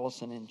wife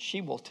Allison, and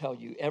she will tell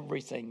you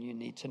everything you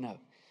need to know.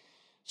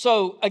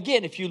 So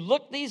again, if you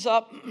look these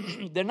up,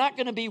 they're not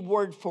going to be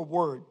word for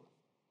word.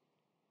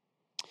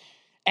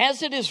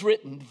 As it is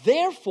written,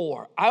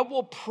 therefore I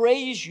will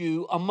praise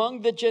you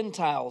among the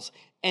Gentiles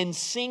and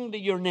sing to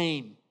your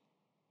name.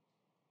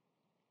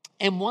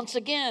 And once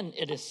again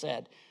it is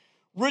said,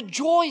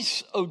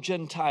 rejoice, O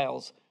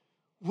Gentiles,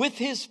 with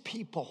his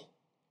people.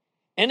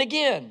 And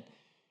again,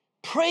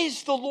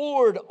 praise the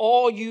Lord,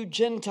 all you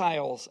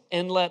Gentiles,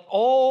 and let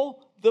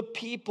all the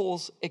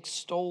peoples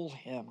extol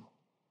him.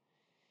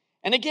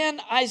 And again,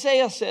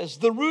 Isaiah says,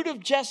 the root of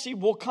Jesse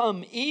will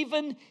come,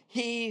 even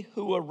he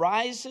who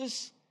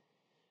arises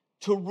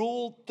to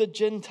rule the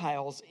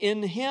Gentiles.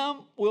 In him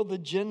will the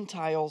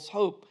Gentiles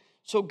hope.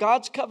 So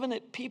God's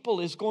covenant people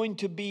is going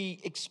to be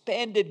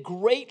expanded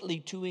greatly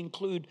to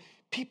include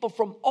people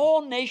from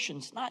all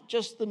nations, not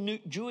just the new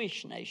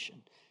Jewish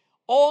nation.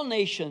 All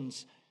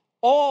nations,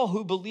 all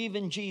who believe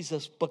in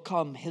Jesus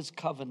become his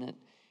covenant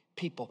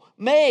people.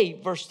 May,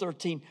 verse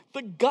 13,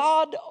 the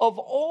God of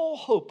all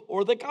hope,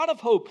 or the God of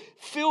hope,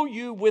 fill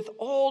you with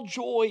all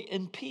joy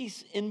and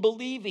peace in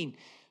believing,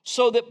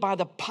 so that by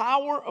the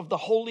power of the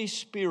Holy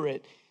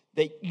Spirit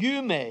that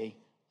you may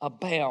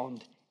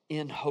abound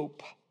in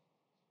hope.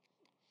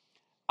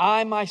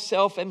 I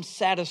myself am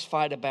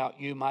satisfied about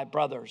you, my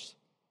brothers,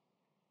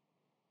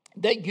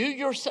 that you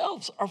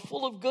yourselves are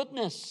full of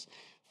goodness,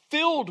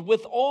 filled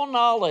with all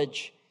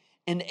knowledge,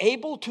 and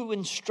able to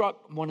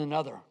instruct one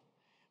another.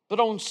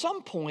 But on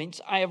some points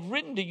I have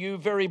written to you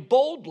very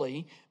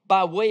boldly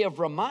by way of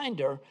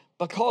reminder,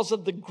 because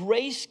of the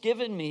grace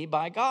given me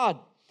by God,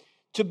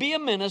 to be a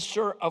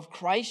minister of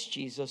Christ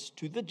Jesus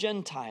to the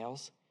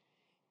Gentiles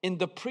in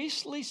the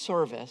priestly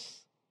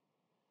service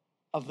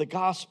of the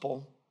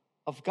gospel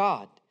of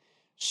God,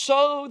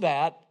 so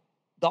that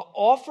the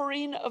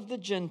offering of the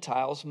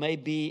Gentiles may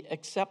be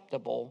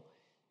acceptable,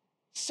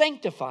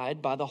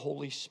 sanctified by the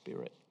Holy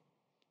Spirit.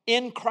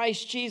 In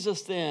Christ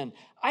Jesus, then,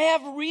 I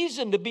have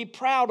reason to be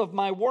proud of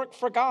my work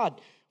for God,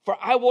 for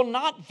I will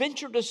not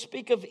venture to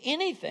speak of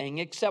anything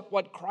except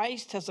what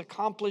Christ has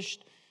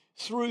accomplished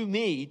through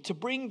me to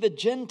bring the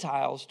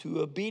Gentiles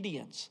to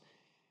obedience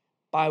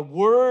by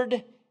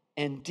word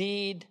and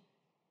deed,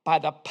 by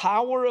the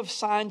power of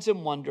signs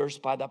and wonders,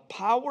 by the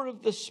power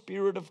of the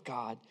Spirit of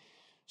God,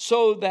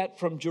 so that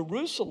from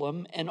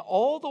Jerusalem and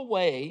all the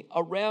way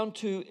around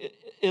to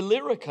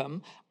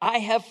Illyricum, I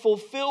have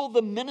fulfilled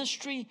the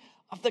ministry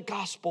of the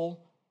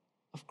gospel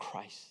of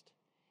Christ.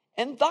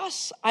 And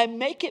thus I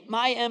make it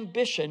my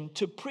ambition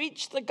to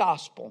preach the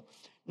gospel,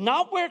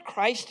 not where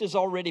Christ has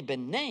already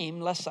been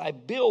named, lest I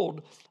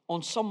build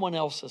on someone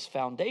else's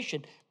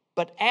foundation,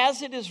 but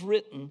as it is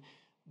written,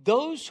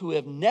 those who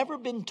have never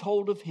been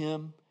told of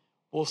him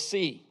will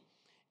see,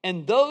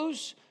 and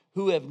those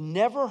who have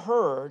never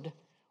heard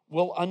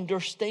will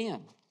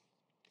understand.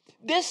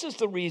 This is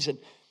the reason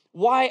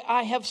why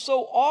I have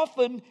so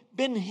often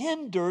been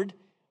hindered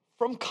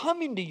from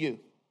coming to you.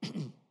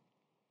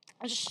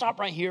 I'll just stop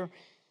right here.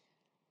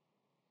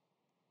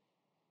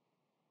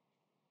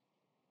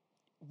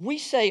 We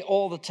say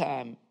all the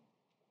time,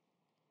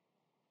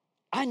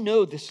 I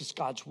know this is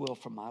God's will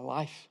for my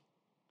life.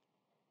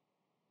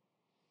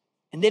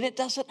 And then it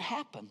doesn't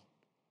happen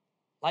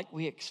like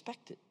we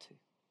expect it to.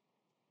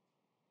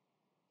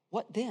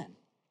 What then?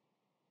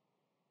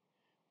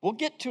 We'll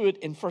get to it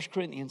in 1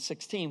 Corinthians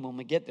 16 when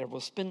we get there.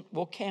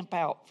 We'll camp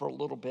out for a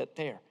little bit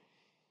there.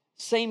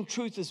 Same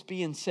truth is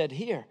being said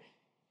here.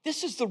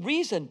 This is the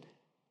reason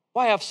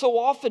why I've so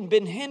often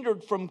been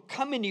hindered from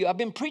coming to you. I've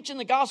been preaching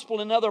the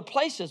gospel in other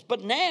places,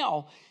 but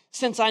now,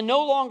 since I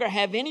no longer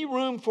have any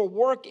room for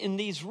work in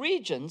these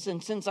regions,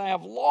 and since I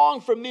have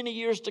longed for many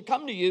years to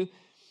come to you,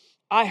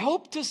 I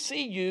hope to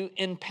see you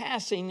in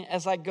passing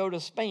as I go to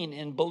Spain.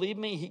 And believe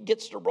me, he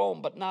gets to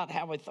Rome, but not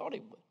how I thought he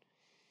would.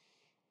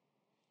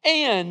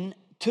 And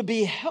to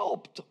be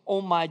helped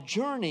on my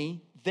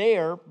journey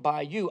there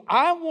by you.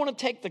 I want to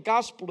take the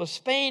gospel to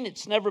Spain.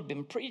 It's never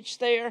been preached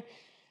there.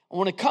 I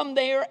want to come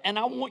there, and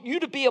I want you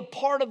to be a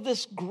part of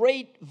this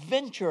great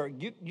venture.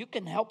 You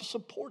can help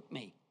support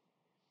me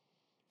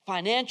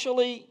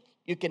financially.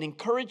 You can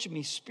encourage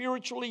me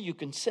spiritually. You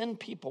can send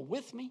people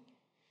with me.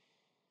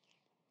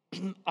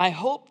 I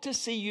hope to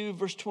see you,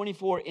 verse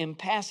 24, in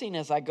passing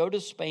as I go to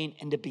Spain,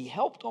 and to be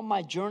helped on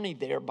my journey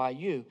there by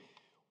you,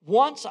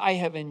 once I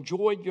have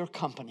enjoyed your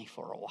company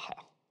for a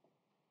while.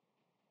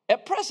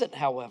 At present,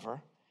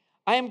 however,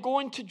 I am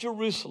going to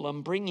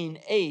Jerusalem, bringing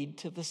aid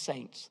to the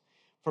saints.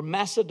 For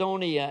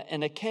Macedonia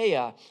and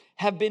Achaia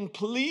have been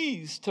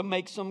pleased to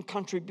make some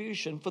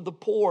contribution for the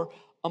poor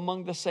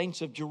among the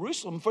saints of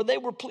Jerusalem, for they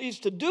were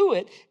pleased to do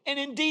it, and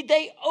indeed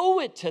they owe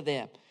it to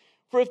them.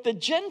 For if the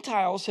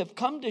Gentiles have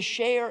come to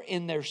share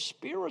in their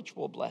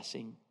spiritual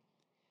blessing,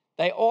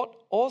 they ought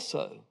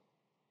also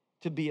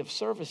to be of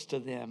service to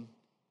them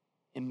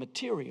in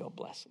material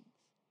blessings.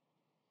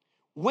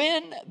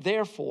 When,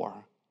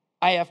 therefore,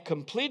 I have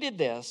completed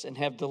this and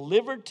have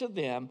delivered to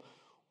them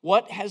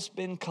what has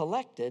been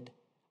collected,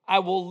 I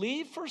will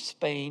leave for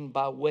Spain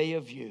by way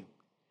of you.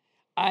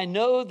 I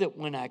know that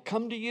when I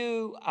come to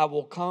you, I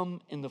will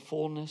come in the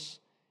fullness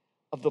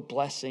of the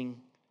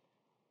blessing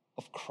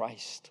of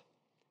Christ.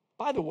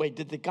 By the way,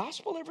 did the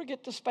gospel ever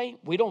get to Spain?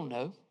 We don't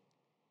know.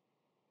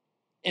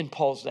 In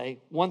Paul's day,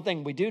 one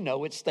thing we do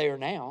know, it's there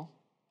now.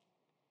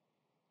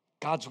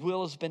 God's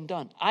will has been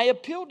done. I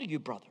appeal to you,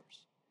 brothers,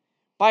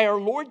 by our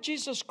Lord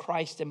Jesus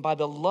Christ and by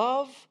the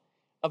love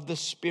of the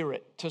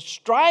Spirit, to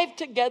strive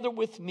together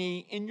with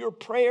me in your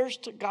prayers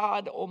to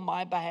God on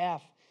my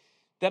behalf,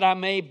 that I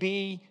may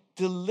be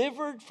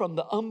delivered from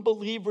the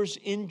unbelievers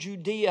in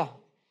Judea,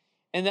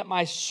 and that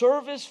my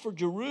service for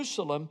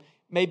Jerusalem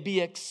may be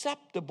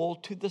acceptable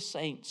to the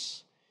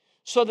saints,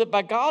 so that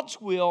by God's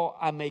will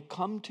I may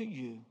come to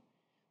you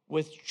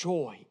with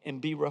joy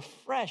and be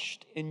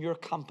refreshed in your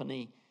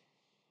company.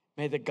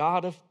 May the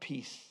God of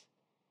peace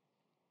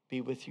be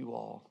with you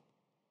all.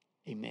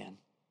 Amen.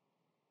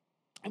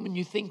 And when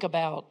you think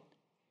about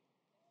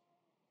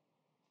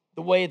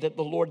the way that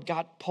the Lord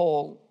got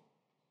Paul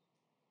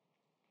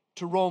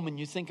to Rome, and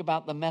you think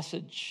about the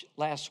message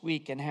last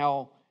week and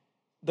how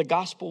the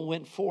gospel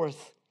went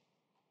forth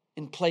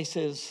in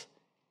places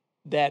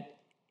that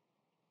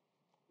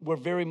were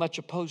very much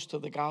opposed to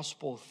the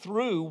gospel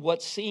through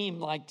what seemed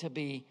like to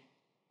be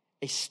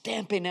a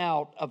stamping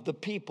out of the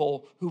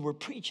people who were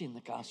preaching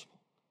the gospel.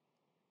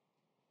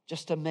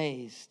 Just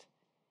amazed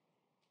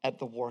at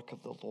the work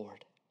of the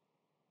Lord.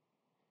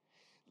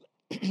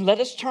 Let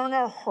us turn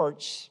our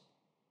hearts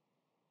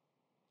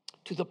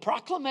to the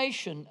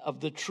proclamation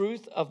of the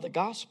truth of the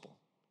gospel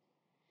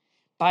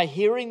by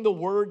hearing the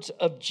words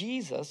of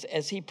Jesus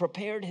as he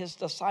prepared his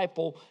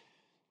disciples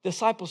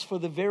for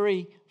the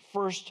very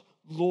first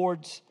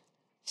Lord's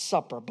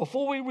Supper.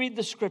 Before we read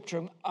the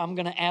scripture, I'm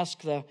going to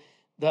ask the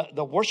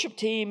worship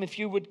team if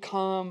you would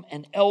come,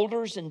 and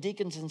elders and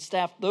deacons and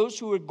staff, those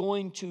who are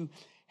going to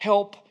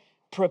help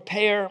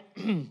prepare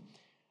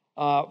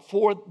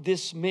for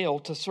this meal,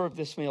 to serve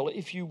this meal,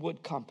 if you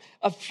would come.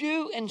 A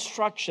few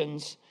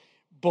instructions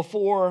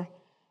before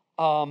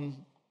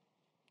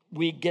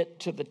we get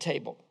to the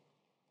table.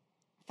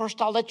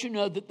 First, I'll let you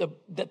know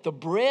that the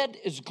bread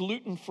is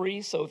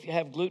gluten-free, so if you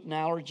have gluten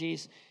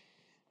allergies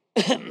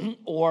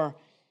or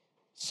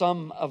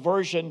some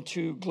aversion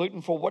to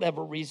gluten for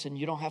whatever reason,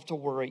 you don't have to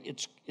worry.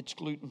 It's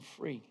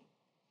gluten-free.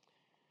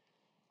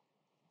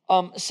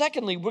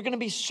 Secondly, we're going to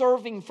be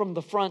serving from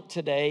the front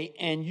today,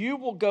 and you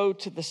will go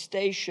to the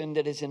station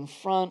that is in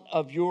front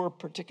of your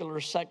particular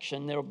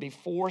section. There will be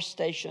 4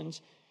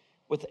 stations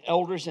with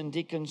elders and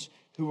deacons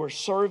who are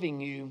serving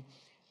you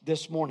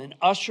this morning.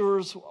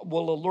 Ushers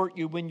will alert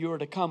you when you are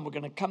to come. We're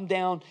going to come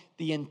down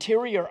the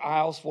interior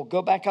aisles. We'll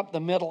go back up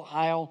the middle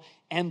aisle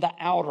and the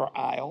outer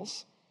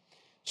aisles.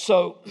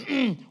 So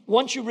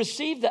once you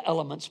receive the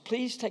elements,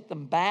 please take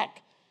them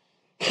back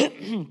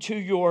to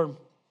your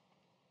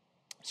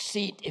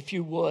seat, if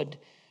you would,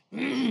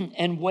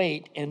 and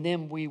wait, and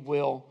then we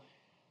will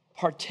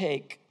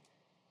partake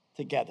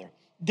together.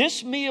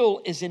 This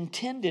meal is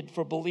intended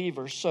for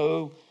believers,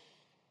 so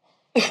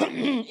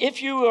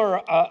if you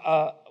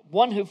are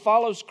one who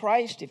follows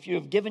Christ, if you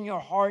have given your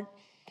heart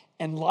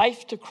and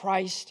life to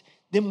Christ,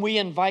 then we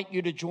invite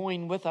you to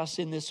join with us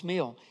in this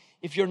meal.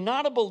 If you're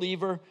not a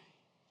believer,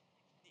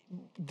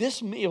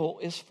 this meal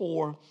is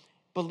for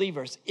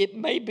believers. It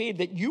may be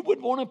that you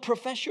would want to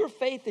profess your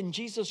faith in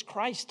Jesus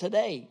Christ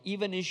today,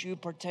 even as you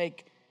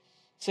partake.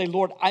 Say,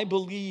 Lord, I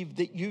believe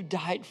that you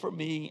died for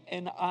me,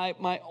 and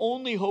my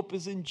only hope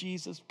is in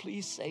Jesus.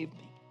 Please save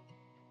me.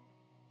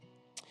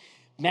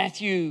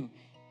 Matthew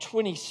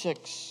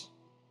 26,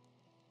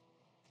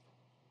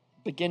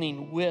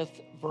 beginning with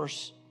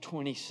verse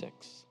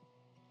 26.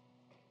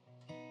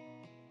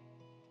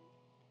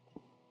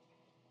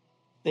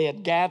 They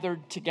had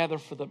gathered together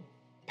for the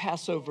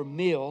Passover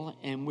meal,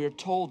 and we're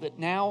told that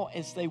now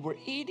as they were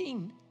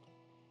eating,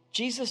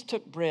 Jesus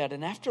took bread,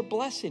 and after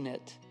blessing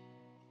it,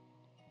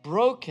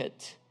 broke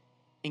it,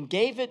 and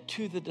gave it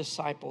to the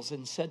disciples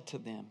and said to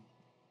them,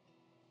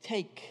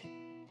 "Take,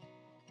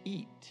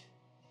 eat.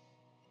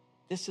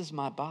 This is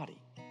my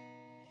body."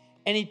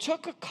 And he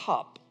took a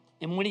cup,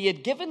 and when he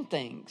had given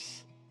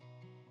thanks,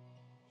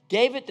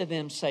 gave it to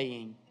them,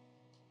 saying,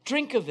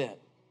 "Drink of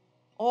it,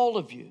 all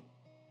of you,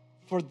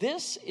 for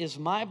this is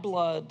my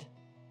blood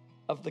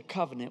of the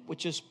covenant,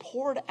 which is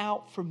poured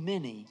out for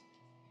many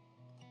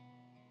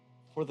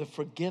for the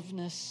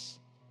forgiveness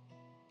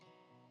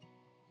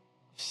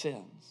of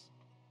sins.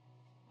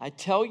 I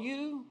tell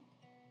you,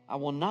 I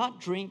will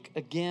not drink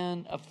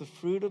again of the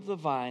fruit of the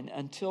vine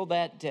until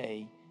that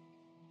day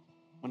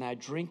when I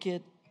drink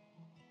it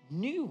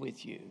new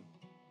with you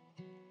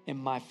in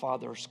my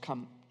Father's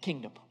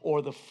kingdom,"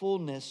 or the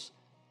fullness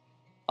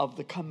of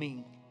the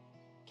coming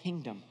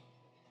kingdom.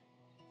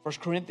 1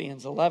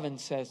 Corinthians 11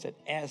 says that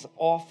as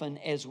often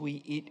as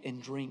we eat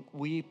and drink,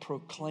 we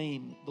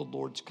proclaim the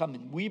Lord's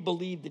coming. We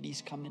believe that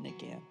he's coming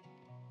again.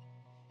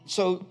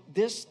 So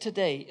this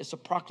today is a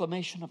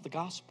proclamation of the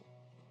gospel.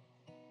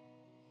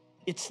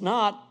 It's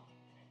not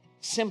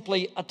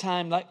simply a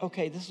time like,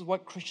 okay, this is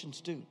what Christians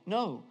do.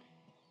 No,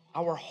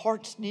 our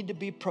hearts need to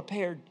be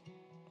prepared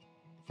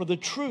for the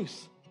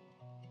truth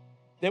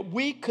that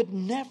we could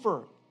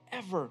never,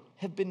 ever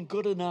have been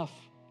good enough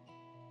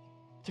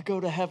to go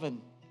to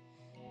heaven,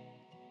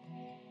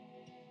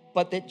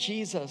 but that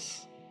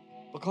Jesus,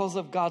 because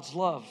of God's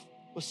love,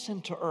 was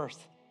sent to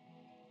earth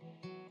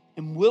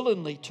and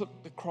willingly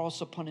took the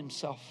cross upon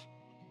himself,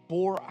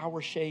 bore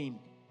our shame,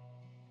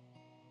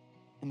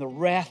 and the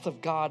wrath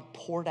of God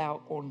poured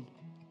out on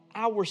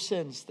our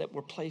sins that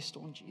were placed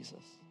on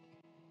Jesus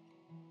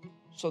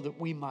so that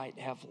we might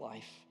have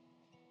life.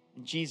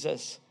 And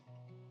Jesus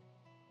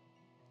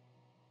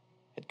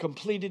had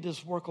completed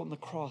his work on the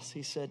cross.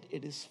 He said,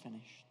 "It is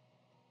finished."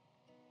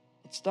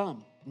 It's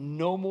done.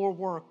 No more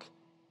work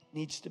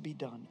needs to be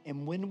done.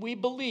 And when we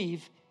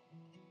believe,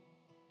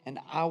 and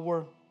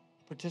our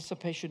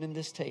participation in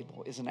this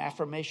table is an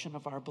affirmation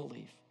of our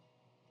belief,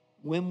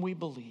 when we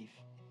believe,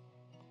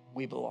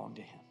 we belong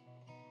to him.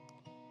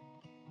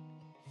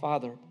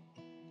 Father,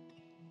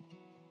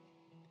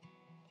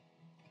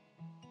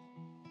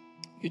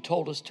 you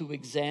told us to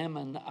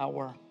examine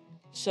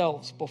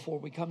ourselves before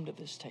we come to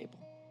this table.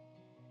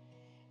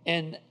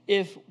 And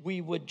if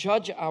we would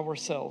judge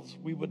ourselves,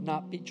 we would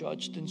not be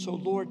judged. And so,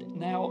 Lord,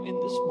 now in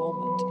this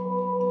moment,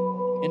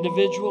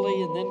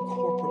 individually and then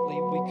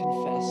corporately, we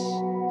confess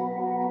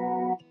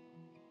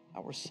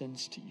our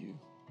sins to you.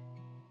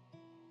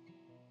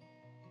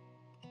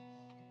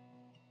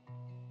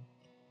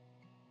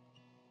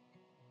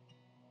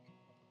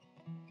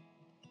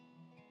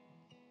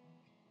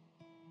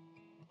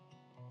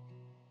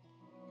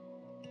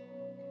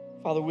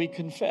 Father, we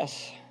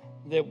confess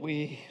that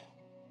we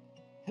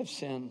have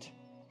sinned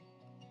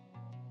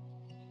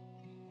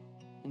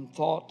in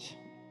thought,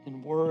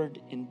 in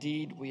word, in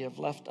deed. We have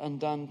left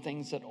undone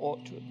things that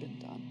ought to have been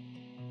done.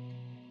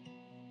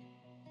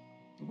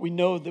 We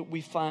know that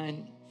we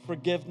find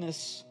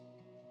forgiveness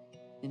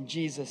in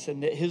Jesus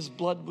and that his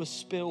blood was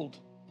spilled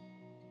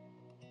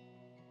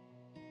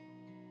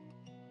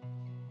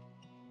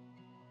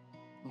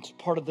it's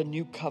part of the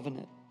new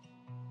covenant,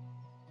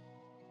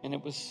 and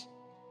it was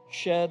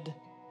shed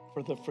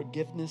for the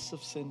forgiveness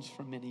of sins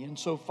for many. And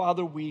so,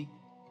 Father, we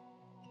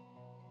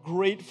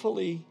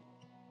gratefully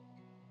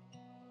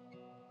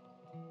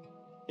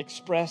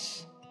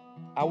express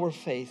our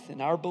faith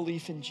and our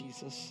belief in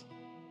Jesus,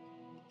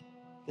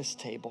 this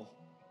table.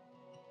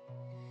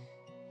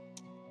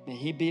 May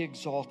he be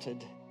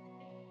exalted.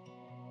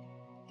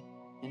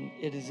 And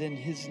it is in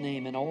his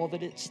name and all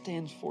that it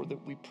stands for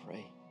that we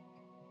pray.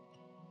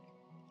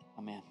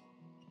 Amen.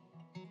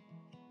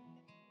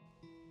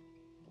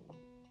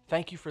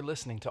 Thank you for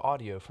listening to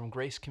audio from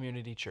Grace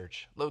Community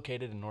Church,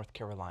 located in North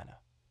Carolina.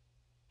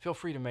 Feel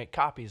free to make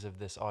copies of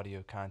this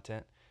audio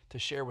content to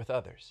share with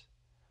others,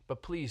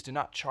 but please do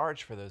not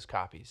charge for those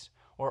copies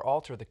or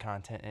alter the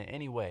content in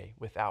any way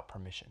without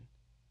permission.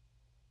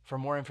 For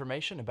more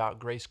information about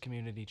Grace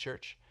Community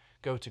Church,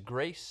 go to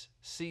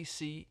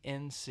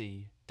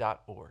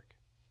graceccnc.org.